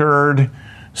Christ-centered,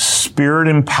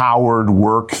 Spirit-empowered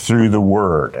work through the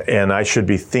Word. And I should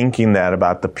be thinking that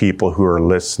about the people who are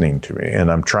listening to me. And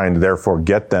I'm trying to therefore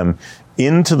get them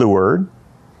into the Word,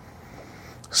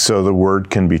 so the Word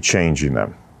can be changing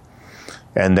them.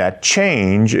 And that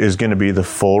change is going to be the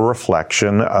full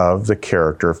reflection of the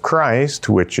character of Christ,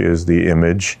 which is the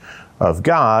image of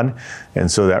God.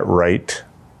 And so that right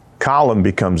column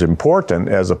becomes important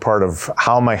as a part of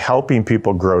how am I helping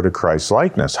people grow to Christ's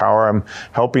likeness? How am I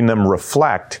helping them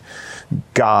reflect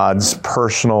God's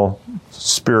personal,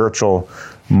 spiritual,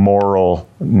 moral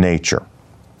nature?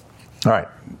 All right.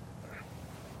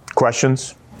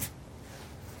 Questions?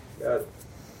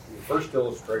 First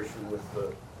illustration with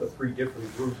the three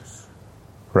different groups,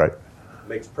 right,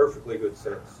 makes perfectly good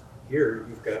sense. Here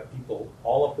you've got people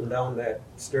all up and down that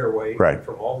stairway, right,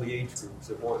 from all the age groups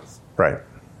at once. Right.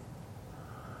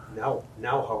 Now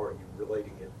how are you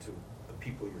relating it to the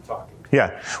people you're talking to?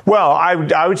 Yeah. Well,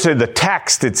 I would say the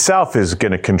text itself is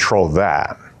going to control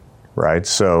that, right?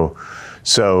 So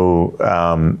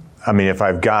I mean, if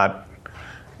I've got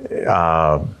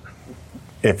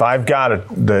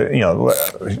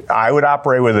I would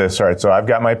operate with this. All right, so I've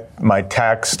got my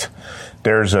text.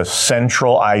 There's a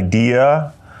central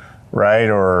idea, right?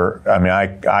 Or, I mean,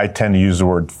 I tend to use the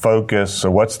word focus.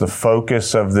 So what's the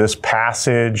focus of this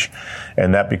passage?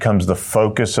 And that becomes the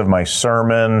focus of my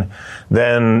sermon.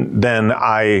 Then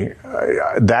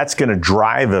that's going to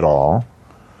drive it all.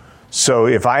 So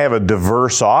if I have a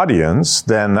diverse audience,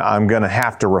 then I'm going to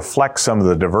have to reflect some of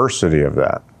the diversity of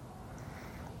that.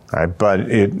 Right, but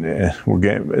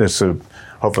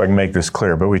hopefully I can make this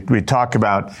clear. But we talk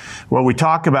about, what we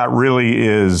talk about really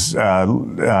is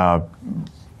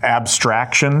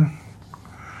abstraction,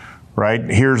 right?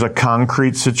 Here's a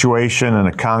concrete situation and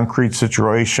a concrete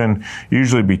situation.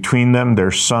 Usually between them,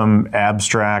 there's some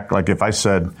abstract, like if I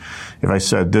said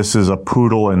this is a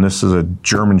poodle and this is a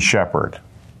German Shepherd,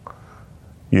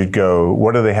 you'd go,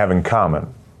 what do they have in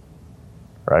common?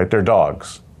 Right? They're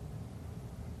dogs.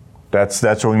 That's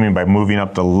what we mean by moving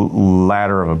up the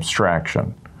ladder of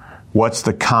abstraction. What's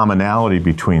the commonality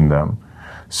between them?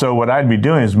 So what I'd be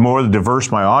doing is, more the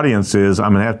diverse my audience is,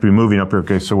 I'm going to have to be moving up here.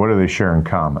 Okay, so what do they share in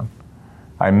common?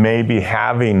 I may be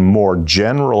having more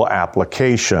general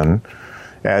application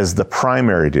as the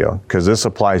primary deal, because this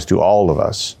applies to all of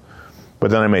us.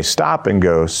 But then I may stop and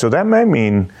go, so that may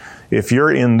mean if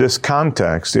you're in this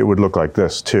context, it would look like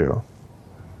this too.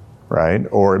 Right?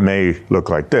 Or it may look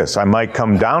like this. I might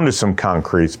come down to some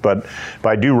concretes, but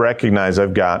I do recognize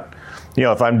I've got,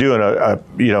 if I'm doing if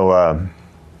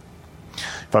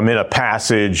I'm in a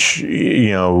passage,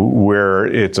 where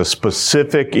it's a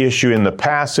specific issue in the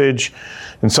passage,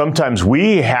 and sometimes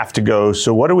we have to go,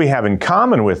 so what do we have in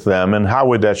common with them, and how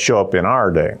would that show up in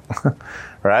our day?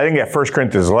 Right? I think that 1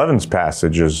 Corinthians 11's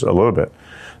passage is a little bit.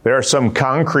 There are some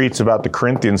concretes about the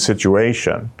Corinthian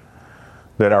situation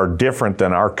that are different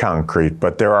than our concrete,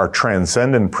 but there are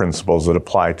transcendent principles that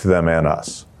apply to them and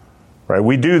us. Right?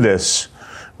 We do this.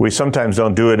 We sometimes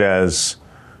don't do it as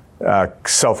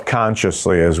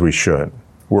self-consciously as we should.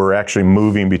 We're actually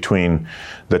moving between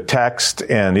the text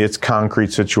and its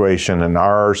concrete situation and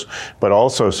ours, but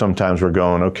also sometimes we're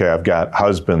going, okay, I've got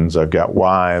husbands, I've got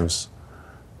wives,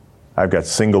 I've got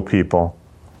single people,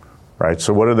 right?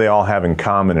 So what do they all have in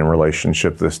common in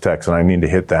relationship to this text? And I need to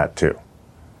hit that too.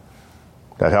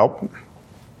 That help?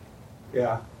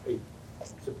 Yeah.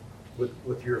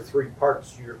 With your three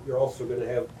parts, you're also going to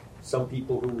have some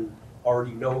people who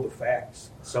already know the facts,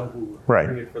 some who are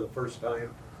hearing it for the first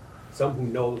time, some who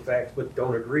know the facts but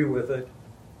don't agree with it.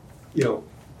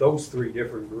 Those three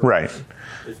different groups, right,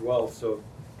 as well. So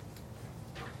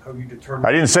how you determine?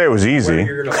 I didn't say it was easy.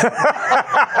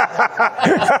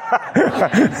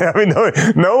 I mean,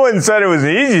 no one said it was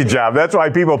an easy job. That's why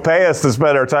people pay us to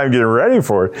spend our time getting ready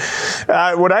for it.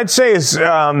 What I'd say is,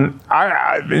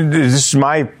 this is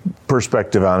my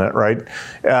perspective on it, right?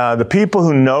 The people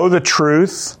who know the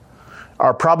truth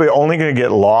are probably only going to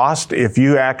get lost if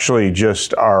you actually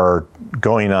just are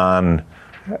going on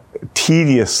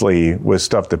tediously with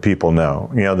stuff that people know.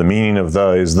 The meaning of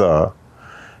the is the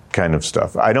kind of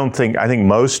stuff. I think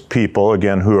most people,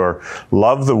 again, who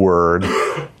love the Word,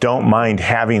 don't mind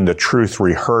having the truth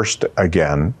rehearsed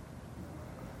again,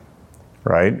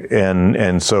 right?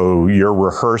 And so you're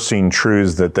rehearsing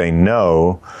truths that they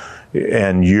know,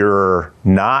 and you're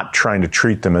not trying to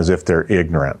treat them as if they're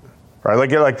ignorant. Right?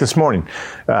 Like this morning,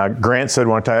 Grant said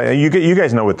one time, you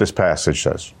guys know what this passage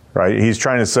says, right? He's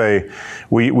trying to say,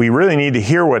 we really need to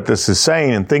hear what this is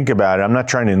saying and think about it. I'm not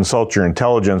trying to insult your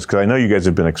intelligence because I know you guys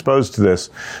have been exposed to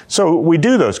this. So we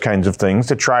do those kinds of things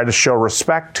to try to show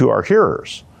respect to our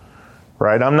hearers,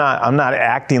 right? I'm not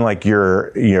acting like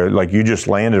like you just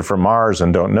landed from Mars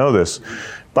and don't know this,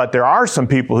 but there are some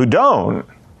people who don't.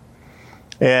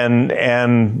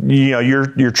 And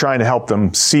you're trying to help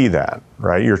them see that,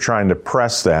 right? You're trying to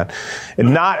press that.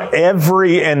 And not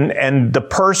every, and the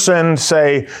person,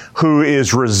 say, who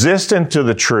is resistant to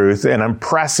the truth, and I'm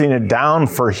pressing it down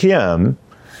for him,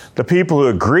 the people who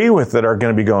agree with it are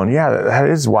going to be going, yeah, that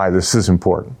is why this is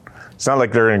important. It's not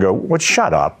like they're going to go, well,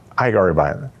 shut up, I already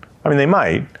buy it. I mean, they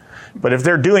might, but if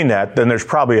they're doing that, then there's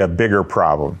probably a bigger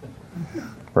problem,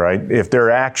 right? If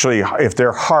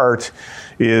their heart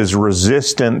is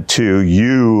resistant to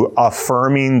you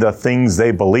affirming the things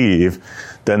they believe,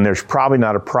 then there's probably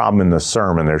not a problem in the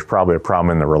sermon. There's probably a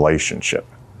problem in the relationship.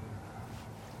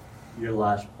 Your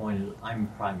last point is I'm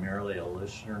primarily a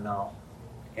listener now,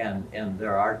 and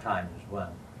there are times when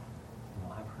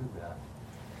I've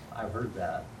heard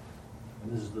that,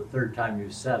 and this is the third time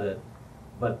you've said it,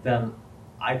 but then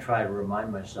I try to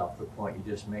remind myself the point you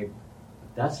just made.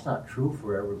 That's not true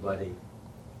for everybody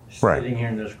sitting here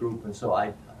in this group, and so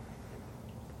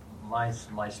my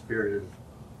spirit is,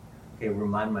 okay,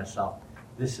 remind myself,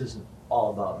 this isn't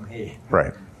all about me.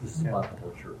 Right. This is about the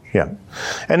whole church. Yeah.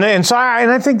 And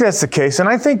I think that's the case. And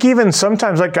I think even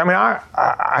sometimes,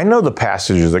 I know the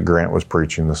passages that Grant was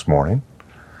preaching this morning.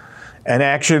 And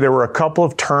actually there were a couple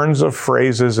of turns of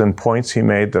phrases and points he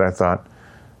made that I thought,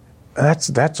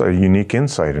 that's a unique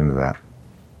insight into that.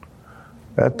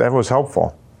 That was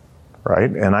helpful,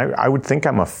 right? And I would think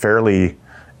I'm a fairly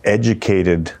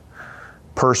educated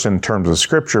person in terms of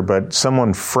Scripture, but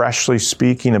someone freshly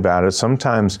speaking about it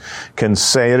sometimes can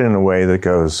say it in a way that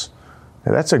goes,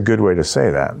 hey, that's a good way to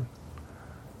say that.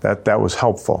 That was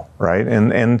helpful, right?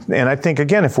 And I think,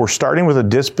 again, if we're starting with a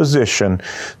disposition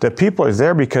that people are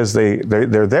there because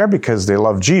they're there because they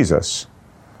love Jesus,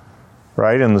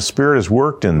 right? And the Spirit has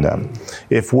worked in them.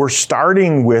 If we're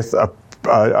starting with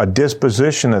a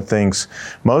disposition that thinks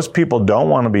most people don't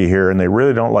want to be here and they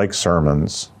really don't like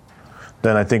sermons,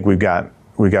 then I think we've got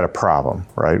a problem,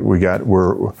 right?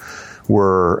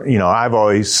 I've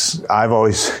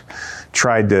always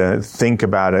tried to think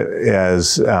about it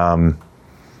as,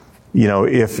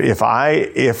 if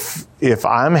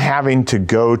I'm having to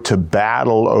go to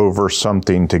battle over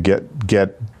something to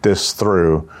get this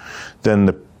through, then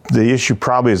the issue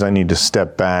probably is I need to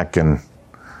step back and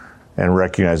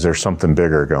recognize there's something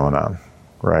bigger going on,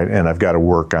 right? And I've got to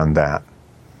work on that.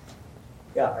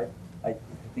 Yeah, I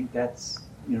think that's,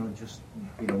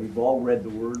 we've all read the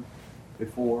Word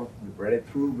before, we've read it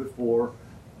through before,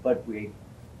 but we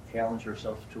challenge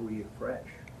ourselves to read it fresh.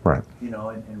 Right.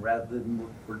 And rather than look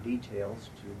for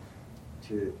details,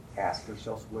 to ask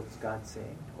ourselves, what's God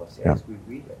saying to us as we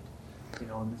read it?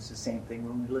 And it's the same thing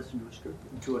when we listen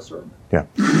to a sermon. Yeah,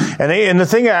 and the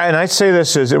thing, and I say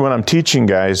this is when I'm teaching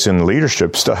guys in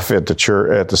leadership stuff at the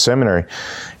church, at the seminary,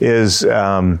 is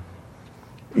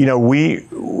we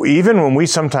even when we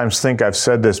sometimes think I've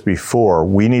said this before,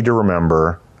 we need to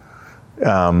remember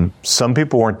some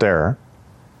people weren't there,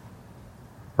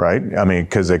 right? I mean,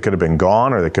 because they could have been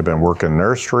gone or they could have been working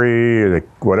nursery,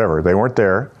 whatever. They weren't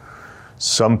there.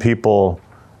 Some people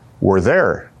were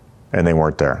there and they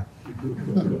weren't there.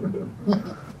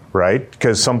 Right?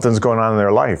 Because something's going on in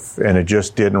their life and it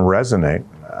just didn't resonate.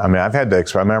 I mean, I've had to, I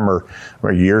remember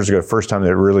years ago, the first time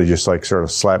that really just sort of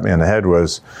slapped me in the head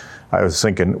was, I was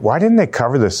thinking, why didn't they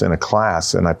cover this in a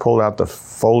class? And I pulled out the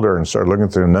folder and started looking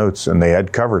through the notes and they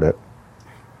had covered it.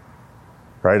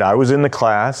 Right? I was in the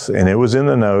class and it was in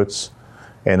the notes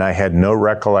and I had no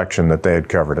recollection that they had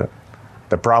covered it.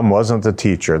 The problem wasn't the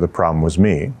teacher, the problem was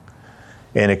me.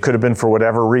 And it could have been for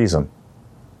whatever reason.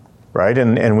 Right?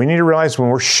 And we need to realize when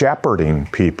we're shepherding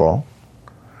people,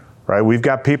 right? We've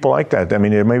got people like that. I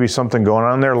mean, there may be something going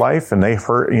on in their life and they've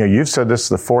heard, you've said this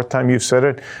the fourth time you've said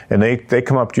it, and they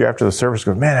come up to you after the service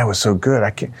and go, man, that was so good.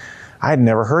 I had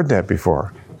never heard that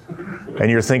before. And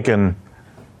you're thinking,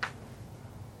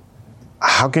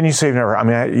 how can you say you've never? I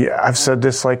mean, I've said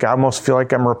this I almost feel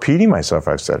like I'm repeating myself.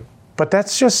 I've said, but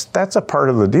that's a part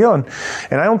of the deal. And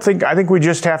I think we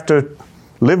just have to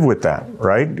live with that,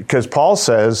 right? Because Paul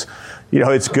says,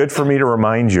 it's good for me to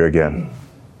remind you again,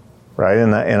 right?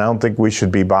 And I don't think we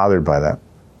should be bothered by that.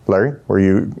 Larry, were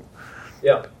you?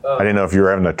 Yeah. I didn't know if you were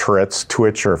having a Tourette's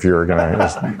twitch or if you were going to.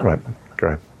 Go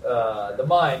ahead. The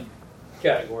mind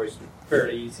categories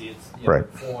fairly easy. It's Right.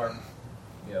 Form,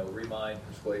 remind,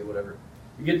 persuade, whatever.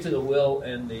 You get to the will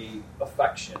and the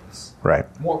affections. Right.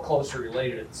 More closely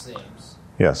related, it seems.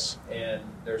 Yes. And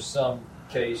there's some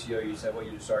case, you said, well,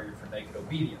 you just argue for naked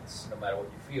obedience, no matter what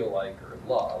you feel like or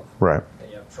love. Right. And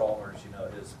you have Chalmers,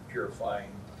 his purifying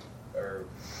or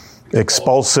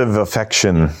Expulsive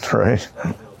affection, right?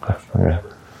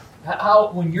 Whatever.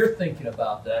 How, when you're thinking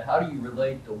about that, how do you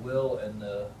relate the will and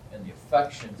the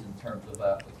affections in terms of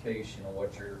application and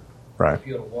what you're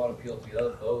appeal to one, appeal to the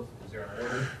other, both? Is there an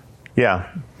order? Yeah.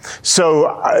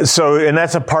 So, and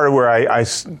that's a part of where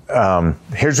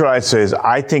here's what I say is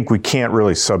I think we can't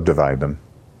really subdivide them,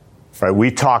 right?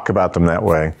 We talk about them that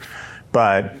way,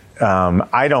 but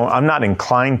I'm not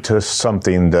inclined to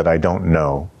something that I don't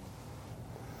know,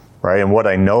 right? And what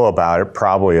I know about it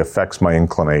probably affects my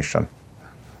inclination.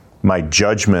 My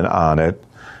judgment on it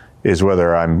is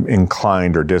whether I'm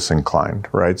inclined or disinclined,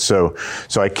 right? So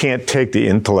I can't take the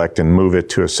intellect and move it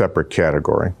to a separate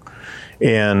category.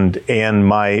 And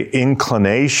my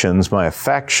inclinations, my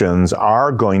affections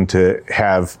are going to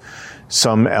have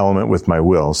some element with my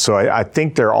will. So I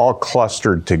think they're all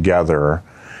clustered together.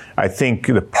 I think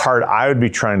the part I would be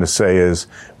trying to say is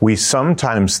we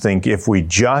sometimes think if we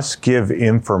just give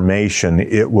information,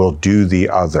 it will do the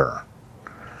other.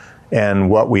 And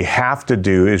what we have to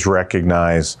do is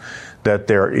recognize that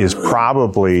there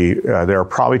are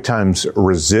probably times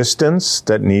resistance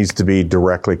that needs to be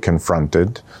directly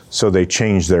confronted, so they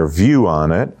change their view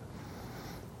on it,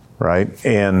 right?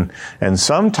 And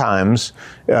sometimes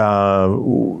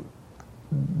they're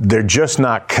just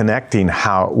not connecting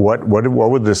what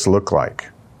would this look like,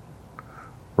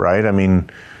 right? I mean,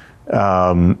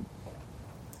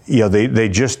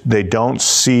 they don't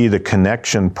see the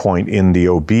connection point in the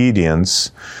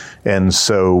obedience. And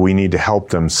so we need to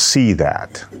help them see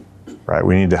that, right?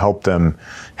 We need to help them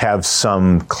have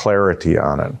some clarity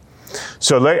on it.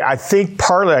 So I think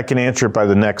partly I can answer it by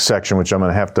the next section, which I'm going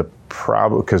to have to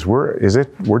probably, because we're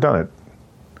done at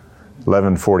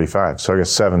 11:45, so I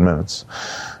guess 7 minutes.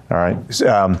 All right.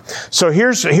 So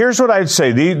here's what I'd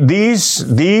say.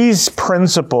 These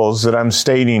principles that I'm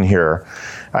stating here,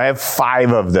 I have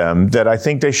 5 of them that I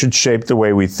think they should shape the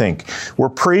way we think. We're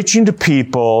preaching to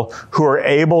people who are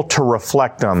able to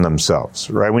reflect on themselves,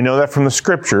 right? We know that from the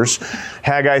scriptures.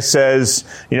 Haggai says,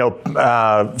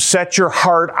 set your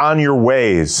heart on your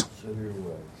ways,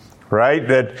 right?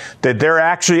 That they're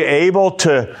actually able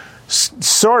to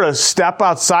sort of step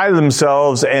outside of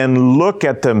themselves and look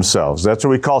at themselves. That's what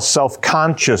we call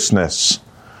self-consciousness,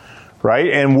 right?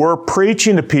 And we're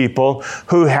preaching to people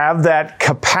who have that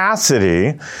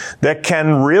capacity that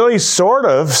can really sort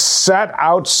of set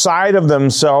outside of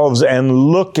themselves and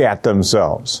look at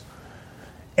themselves.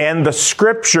 And the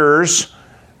scriptures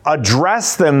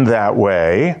address them that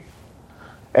way,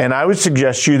 and I would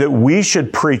suggest to you that we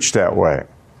should preach that way.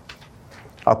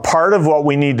 A part of what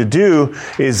we need to do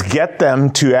is get them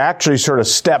to actually sort of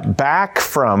step back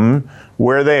from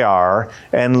where they are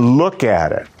and look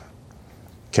at it.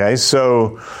 Okay, and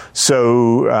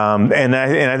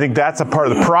I think that's a part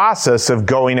of the process of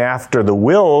going after the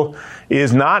will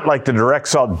is not like the direct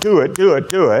assault, do it,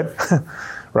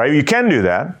 right? You can do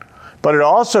that, but it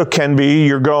also can be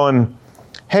you're going,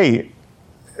 hey,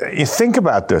 you think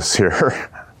about this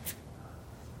here,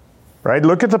 right?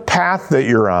 Look at the path that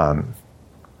you're on.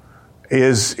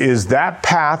 Is that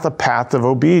path a path of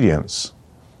obedience?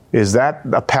 Is that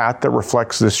a path that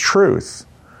reflects this truth?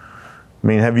 I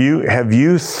mean, have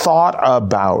you thought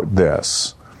about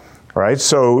this? Right?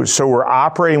 So we're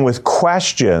operating with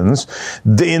questions.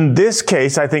 In this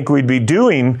case, I think we'd be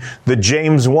doing the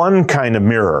James 1 kind of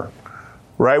mirror.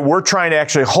 Right? We're trying to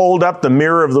actually hold up the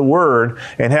mirror of the Word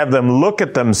and have them look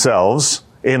at themselves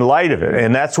in light of it.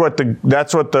 And that's what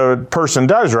the person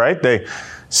does, right? They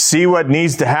see what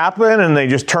needs to happen and they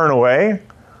just turn away.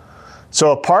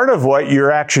 So a part of what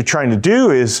you're actually trying to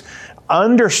do is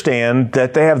understand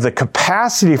that they have the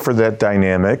capacity for that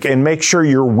dynamic and make sure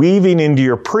you're weaving into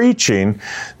your preaching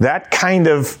that kind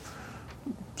of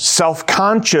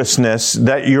self-consciousness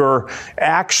that you're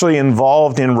actually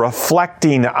involved in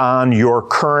reflecting on your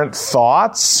current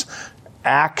thoughts,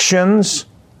 actions,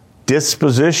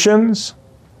 dispositions.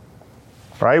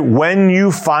 Right? When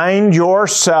you find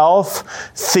yourself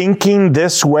thinking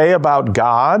this way about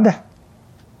God,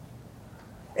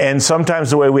 and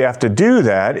sometimes the way we have to do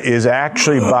that is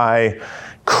actually by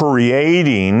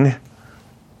creating,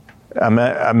 I'm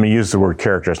going to use the word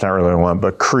character, it's not really what I want,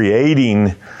 but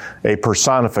creating a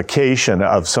personification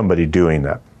of somebody doing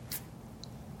that.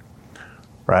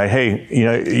 Right? Hey,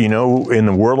 in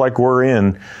the world like we're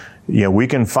in, we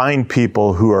can find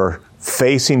people who are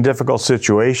facing difficult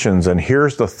situations, and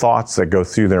here's the thoughts that go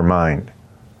through their mind.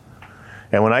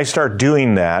 And when I start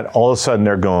doing that, all of a sudden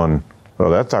they're going,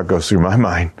 well, that thought goes through my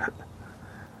mind.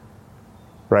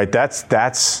 Right?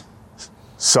 That's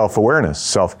self-awareness,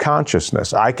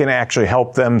 self-consciousness. I can actually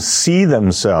help them see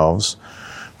themselves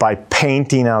by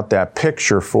painting out that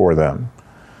picture for them.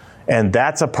 And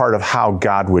that's a part of how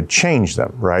God would change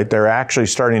them, right? They're actually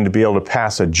starting to be able to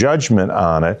pass a judgment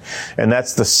on it. And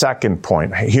that's the second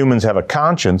point. Humans have a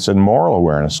conscience and moral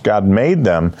awareness. God made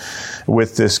them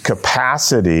with this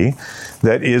capacity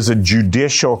that is a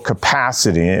judicial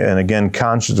capacity. And again,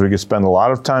 conscience, we could spend a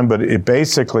lot of time, but it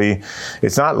basically,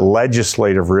 it's not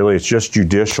legislative really, it's just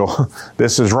judicial.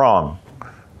 This is wrong.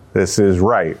 This is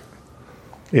right.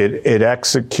 It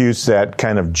executes that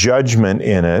kind of judgment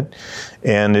in it,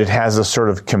 and it has a sort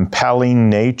of compelling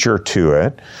nature to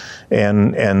it.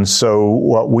 And so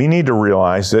what we need to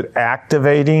realize that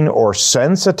activating or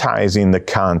sensitizing the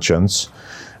conscience,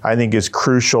 I think, is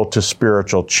crucial to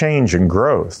spiritual change and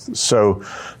growth. So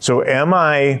am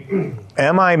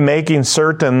I making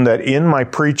certain that in my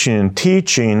preaching and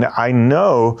teaching, I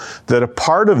know that a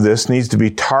part of this needs to be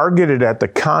targeted at the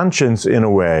conscience in a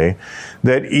way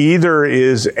that either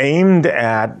is aimed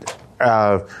at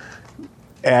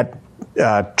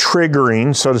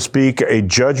triggering, so to speak, a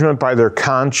judgment by their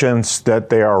conscience that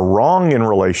they are wrong in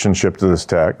relationship to this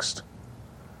text,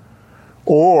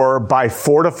 or by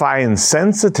fortifying and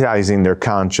sensitizing their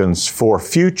conscience for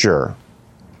future,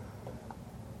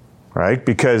 right?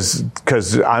 Because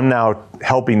I'm now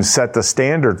helping set the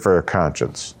standard for their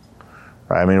conscience.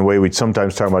 Right? I mean, the way we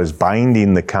sometimes talk about is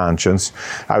binding the conscience.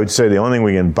 I would say the only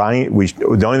thing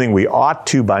the only thing we ought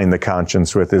to bind the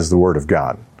conscience with is the Word of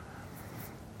God.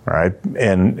 Right?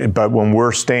 But when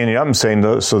we're standing up and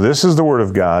saying, so this is the Word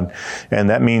of God, and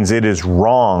that means it is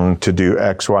wrong to do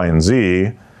X, Y, and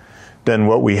Z, then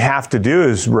what we have to do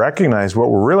is recognize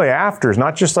what we're really after is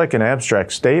not just like an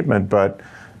abstract statement, but,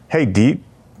 hey, do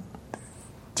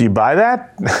you buy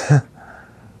that?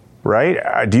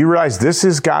 Right? Do you realize this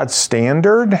is God's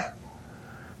standard?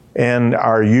 And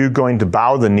are you going to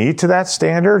bow the knee to that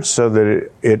standard so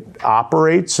that it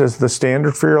operates as the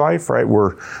standard for your life? Right?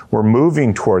 We're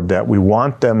moving toward that. We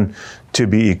want them to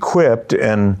be equipped,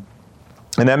 and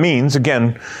that means,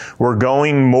 again, we're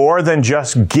going more than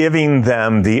just giving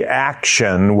them the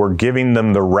action. We're giving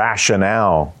them the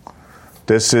rationale.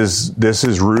 This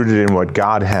is rooted in what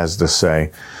God has to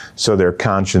say, so their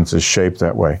conscience is shaped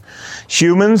that way.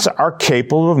 Humans are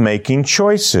capable of making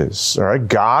choices. All right?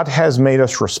 God has made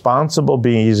us responsible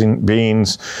beings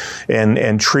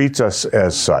and treats us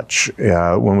as such.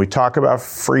 When we talk about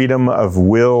freedom of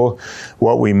will,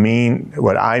 what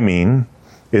I mean,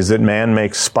 is that man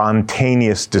makes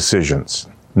spontaneous decisions,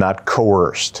 not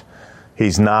coerced.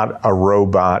 He's not a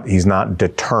robot. He's not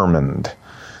determined.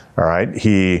 All right?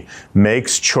 He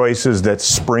makes choices that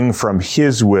spring from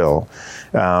his will.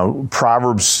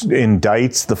 Proverbs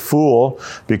indicts the fool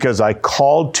because I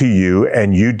called to you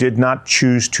and you did not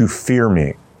choose to fear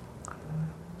me.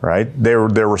 Right? They're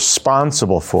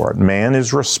responsible for it. Man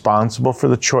is responsible for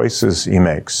the choices he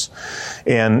makes.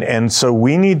 And so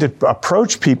we need to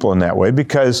approach people in that way,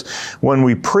 because when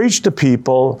we preach to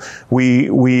people,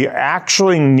 we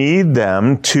actually need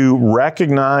them to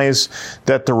recognize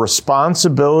that the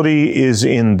responsibility is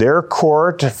in their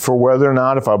court for whether or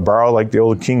not, if I borrow like the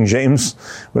old King James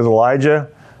with Elijah,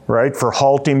 right, for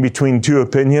halting between two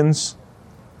opinions,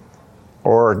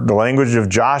 or the language of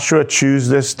Joshua, choose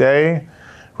this day.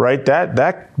 Right?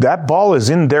 That ball is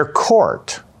in their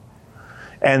court.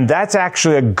 And that's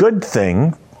actually a good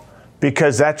thing,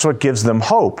 because that's what gives them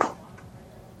hope.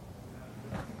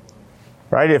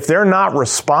 Right? If they're not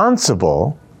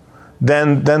responsible,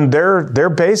 then they're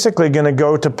basically going to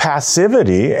go to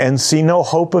passivity and see no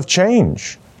hope of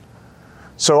change.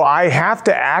 So I have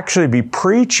to actually be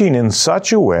preaching in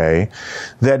such a way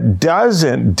that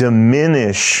doesn't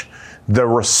diminish the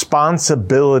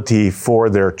responsibility for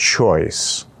their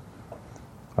choice.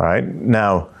 All right.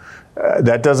 Now,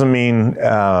 that doesn't mean,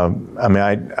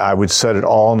 I would set it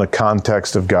all in the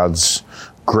context of God's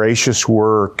gracious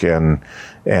work and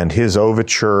his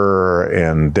overture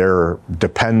and their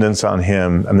dependence on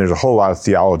him. And there's a whole lot of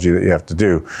theology that you have to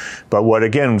do. But what,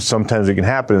 again, sometimes it can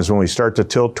happen is when we start to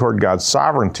tilt toward God's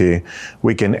sovereignty,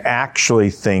 we can actually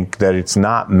think that it's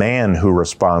not man who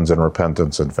responds in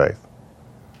repentance and faith.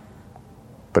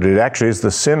 But it actually is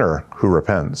the sinner who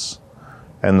repents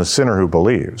and the sinner who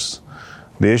believes.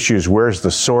 The issue is, where's the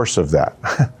source of that?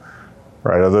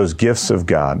 Right? Are those gifts of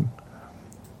God?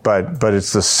 But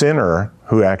it's the sinner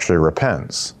who actually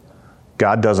repents.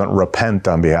 God doesn't repent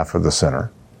on behalf of the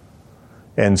sinner.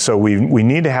 And so we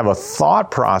need to have a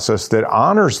thought process that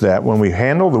honors that when we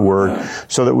handle the word,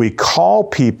 so that we call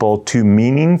people to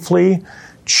meaningfully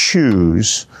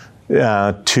choose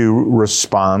to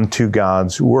respond to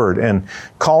God's word. And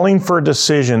calling for a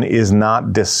decision is not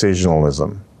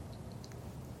decisionalism.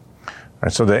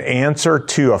 Right, so the answer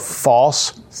to a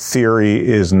false theory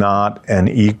is not an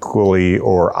equally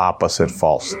or opposite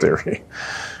false theory.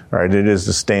 Right? It is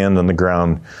to stand on the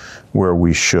ground where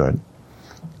we should.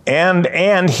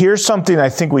 And here's something I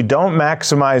think we don't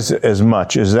maximize as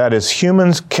much, is that as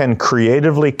humans can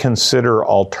creatively consider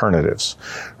alternatives.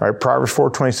 Right? Proverbs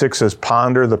 4:26 says,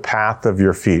 ponder the path of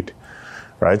your feet.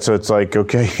 Right? So it's like,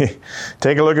 okay,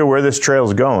 take a look at where this trail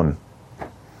is going,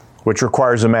 which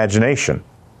requires imagination.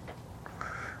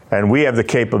 And we have the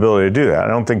capability to do that. I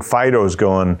don't think Fido's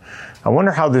going, I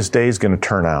wonder how this day is going to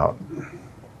turn out.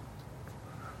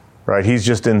 Right? He's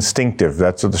just instinctive.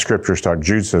 That's what the scriptures talk.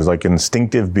 Jude says, like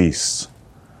instinctive beasts.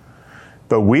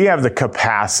 But we have the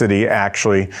capacity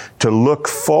actually to look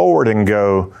forward and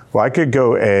go, well, I could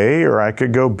go A, or I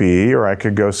could go B, or I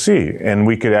could go C. And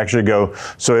we could actually go,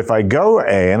 so if I go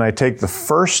A and I take the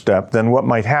first step, then what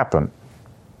might happen?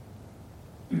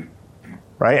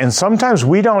 Right? And sometimes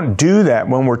we don't do that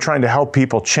when we're trying to help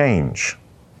people change.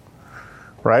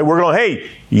 Right? We're going, hey,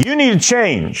 you need to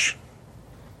change.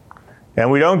 And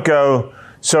we don't go,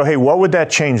 so hey, what would that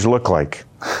change look like?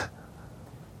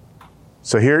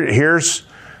 So here's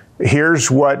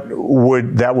what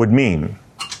that would mean.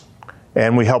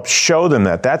 And we help show them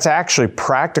that. That's actually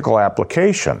practical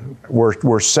application.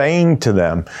 We're saying to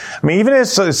them, I mean, even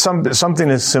as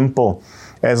something as simple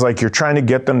as like you're trying to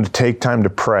get them to take time to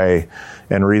pray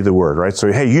and read the word, right? So,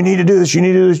 hey, you need to do this, you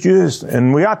need to do this, do this,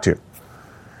 and we ought to.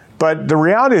 But the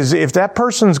reality is, if that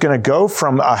person's going to go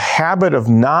from a habit of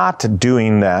not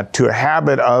doing that to a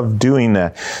habit of doing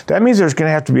that, that means there's going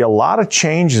to have to be a lot of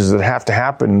changes that have to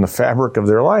happen in the fabric of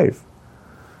their life.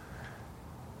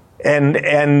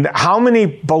 And how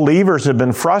many believers have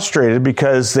been frustrated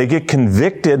because they get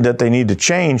convicted that they need to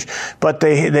change, but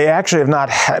they actually have not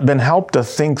been helped to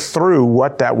think through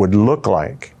what that would look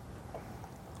like.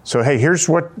 So, hey, here's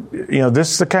what,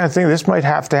 this is the kind of thing, this might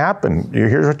have to happen.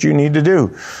 Here's what you need to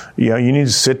do. You need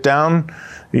to sit down,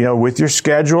 with your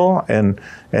schedule and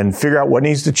figure out what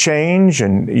needs to change.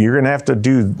 And you're going to have to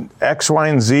do X, Y,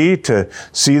 and Z to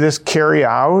see this carry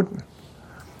out.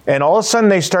 And all of a sudden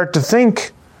they start to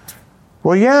think,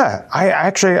 well, yeah,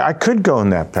 I could go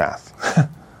in that path.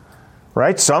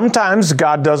 Right? Sometimes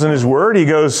God does in His Word. He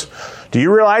goes, do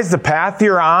you realize the path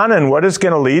you're on and what it's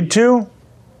going to lead to?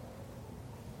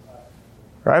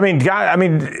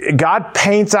 God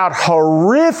paints out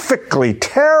horrifically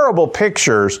terrible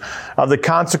pictures of the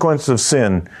consequences of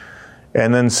sin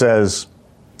and then says,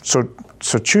 so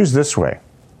choose this way.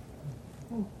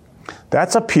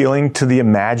 That's appealing to the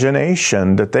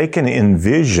imagination that they can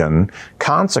envision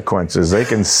consequences. They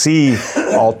can see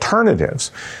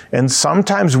alternatives. And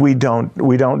sometimes we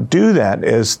don't do that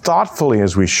as thoughtfully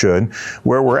as we should,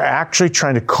 where we're actually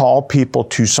trying to call people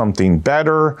to something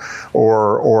better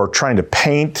or trying to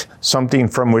paint something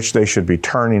from which they should be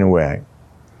turning away,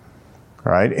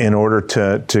 right, in order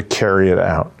to carry it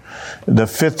out. The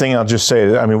fifth thing I'll just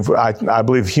say, I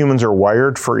believe humans are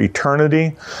wired for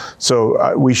eternity.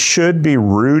 So we should be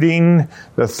rooting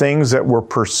the things that we're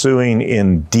pursuing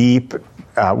in deep,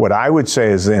 what I would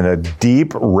say is in a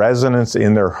deep resonance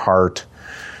in their heart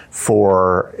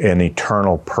for an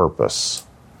eternal purpose.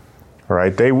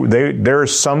 Right?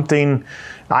 There's something,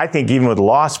 I think even with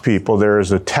lost people, there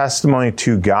is a testimony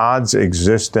to God's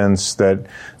existence that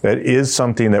is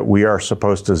something that we are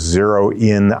supposed to zero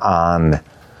in on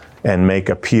and make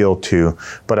appeal to.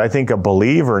 But I think a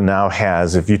believer now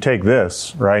has, if you take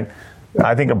this, right,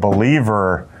 I think a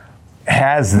believer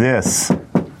has this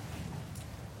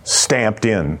stamped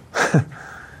in.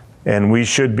 And we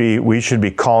should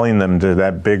be calling them to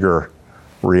that bigger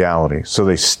reality. So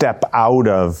they step out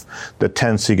of the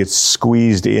tendency, get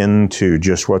squeezed into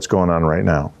just what's going on right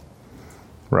now.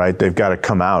 Right? They've got to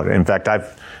come out. In fact,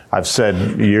 I've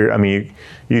said,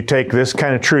 you take this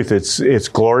kind of truth, it's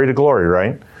glory to glory,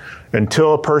 right?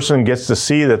 Until a person gets to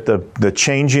see that the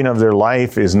changing of their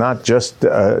life is not just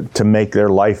to make their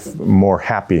life more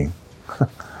happy.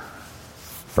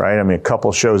 Right? A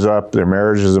couple shows up, their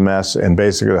marriage is a mess, and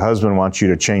basically the husband wants you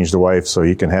to change the wife so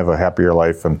he can have a happier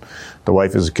life, and the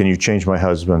wife is, can you change my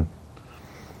husband?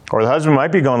 Or the husband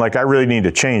might be going like, I really need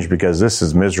to change because this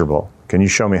is miserable. Can you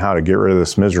show me how to get rid of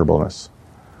this miserableness?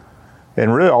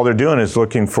 And really all they're doing is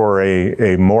looking for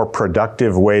a more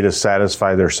productive way to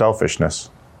satisfy their selfishness.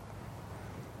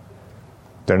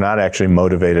 They're not actually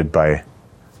motivated by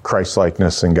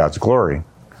Christ-likeness and God's glory.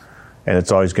 and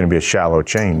it's always going to be a shallow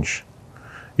change.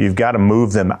 You've got to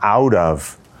move them out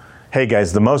of, hey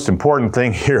guys, the most important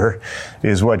thing here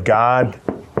is what God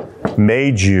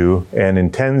made you and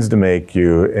intends to make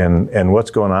you, and what's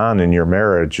going on in your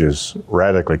marriage is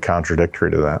radically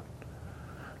contradictory to that.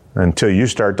 Until you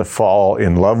start to fall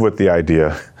in love with the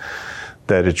idea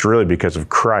that it's really because of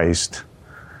Christ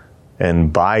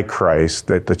and by Christ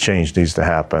that the change needs to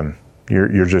happen,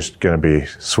 you're just going to be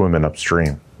swimming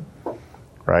upstream.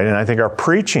 Right? And I think our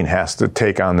preaching has to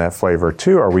take on that flavor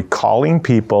too. Are we calling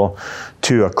people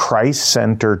to a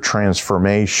Christ-centered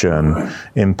transformation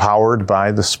empowered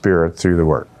by the Spirit through the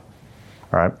Word?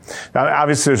 All right. Now,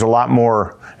 obviously, there's a lot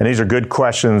more, and these are good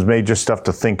questions, maybe just stuff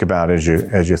to think about as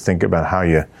you think about how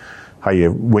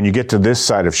you, when you get to this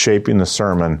side of shaping the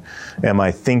sermon, am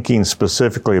I thinking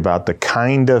specifically about the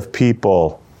kind of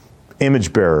people,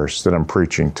 image bearers, that I'm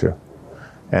preaching to?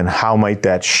 And how might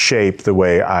that shape the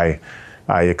way I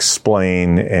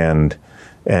explain and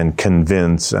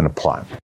convince and apply?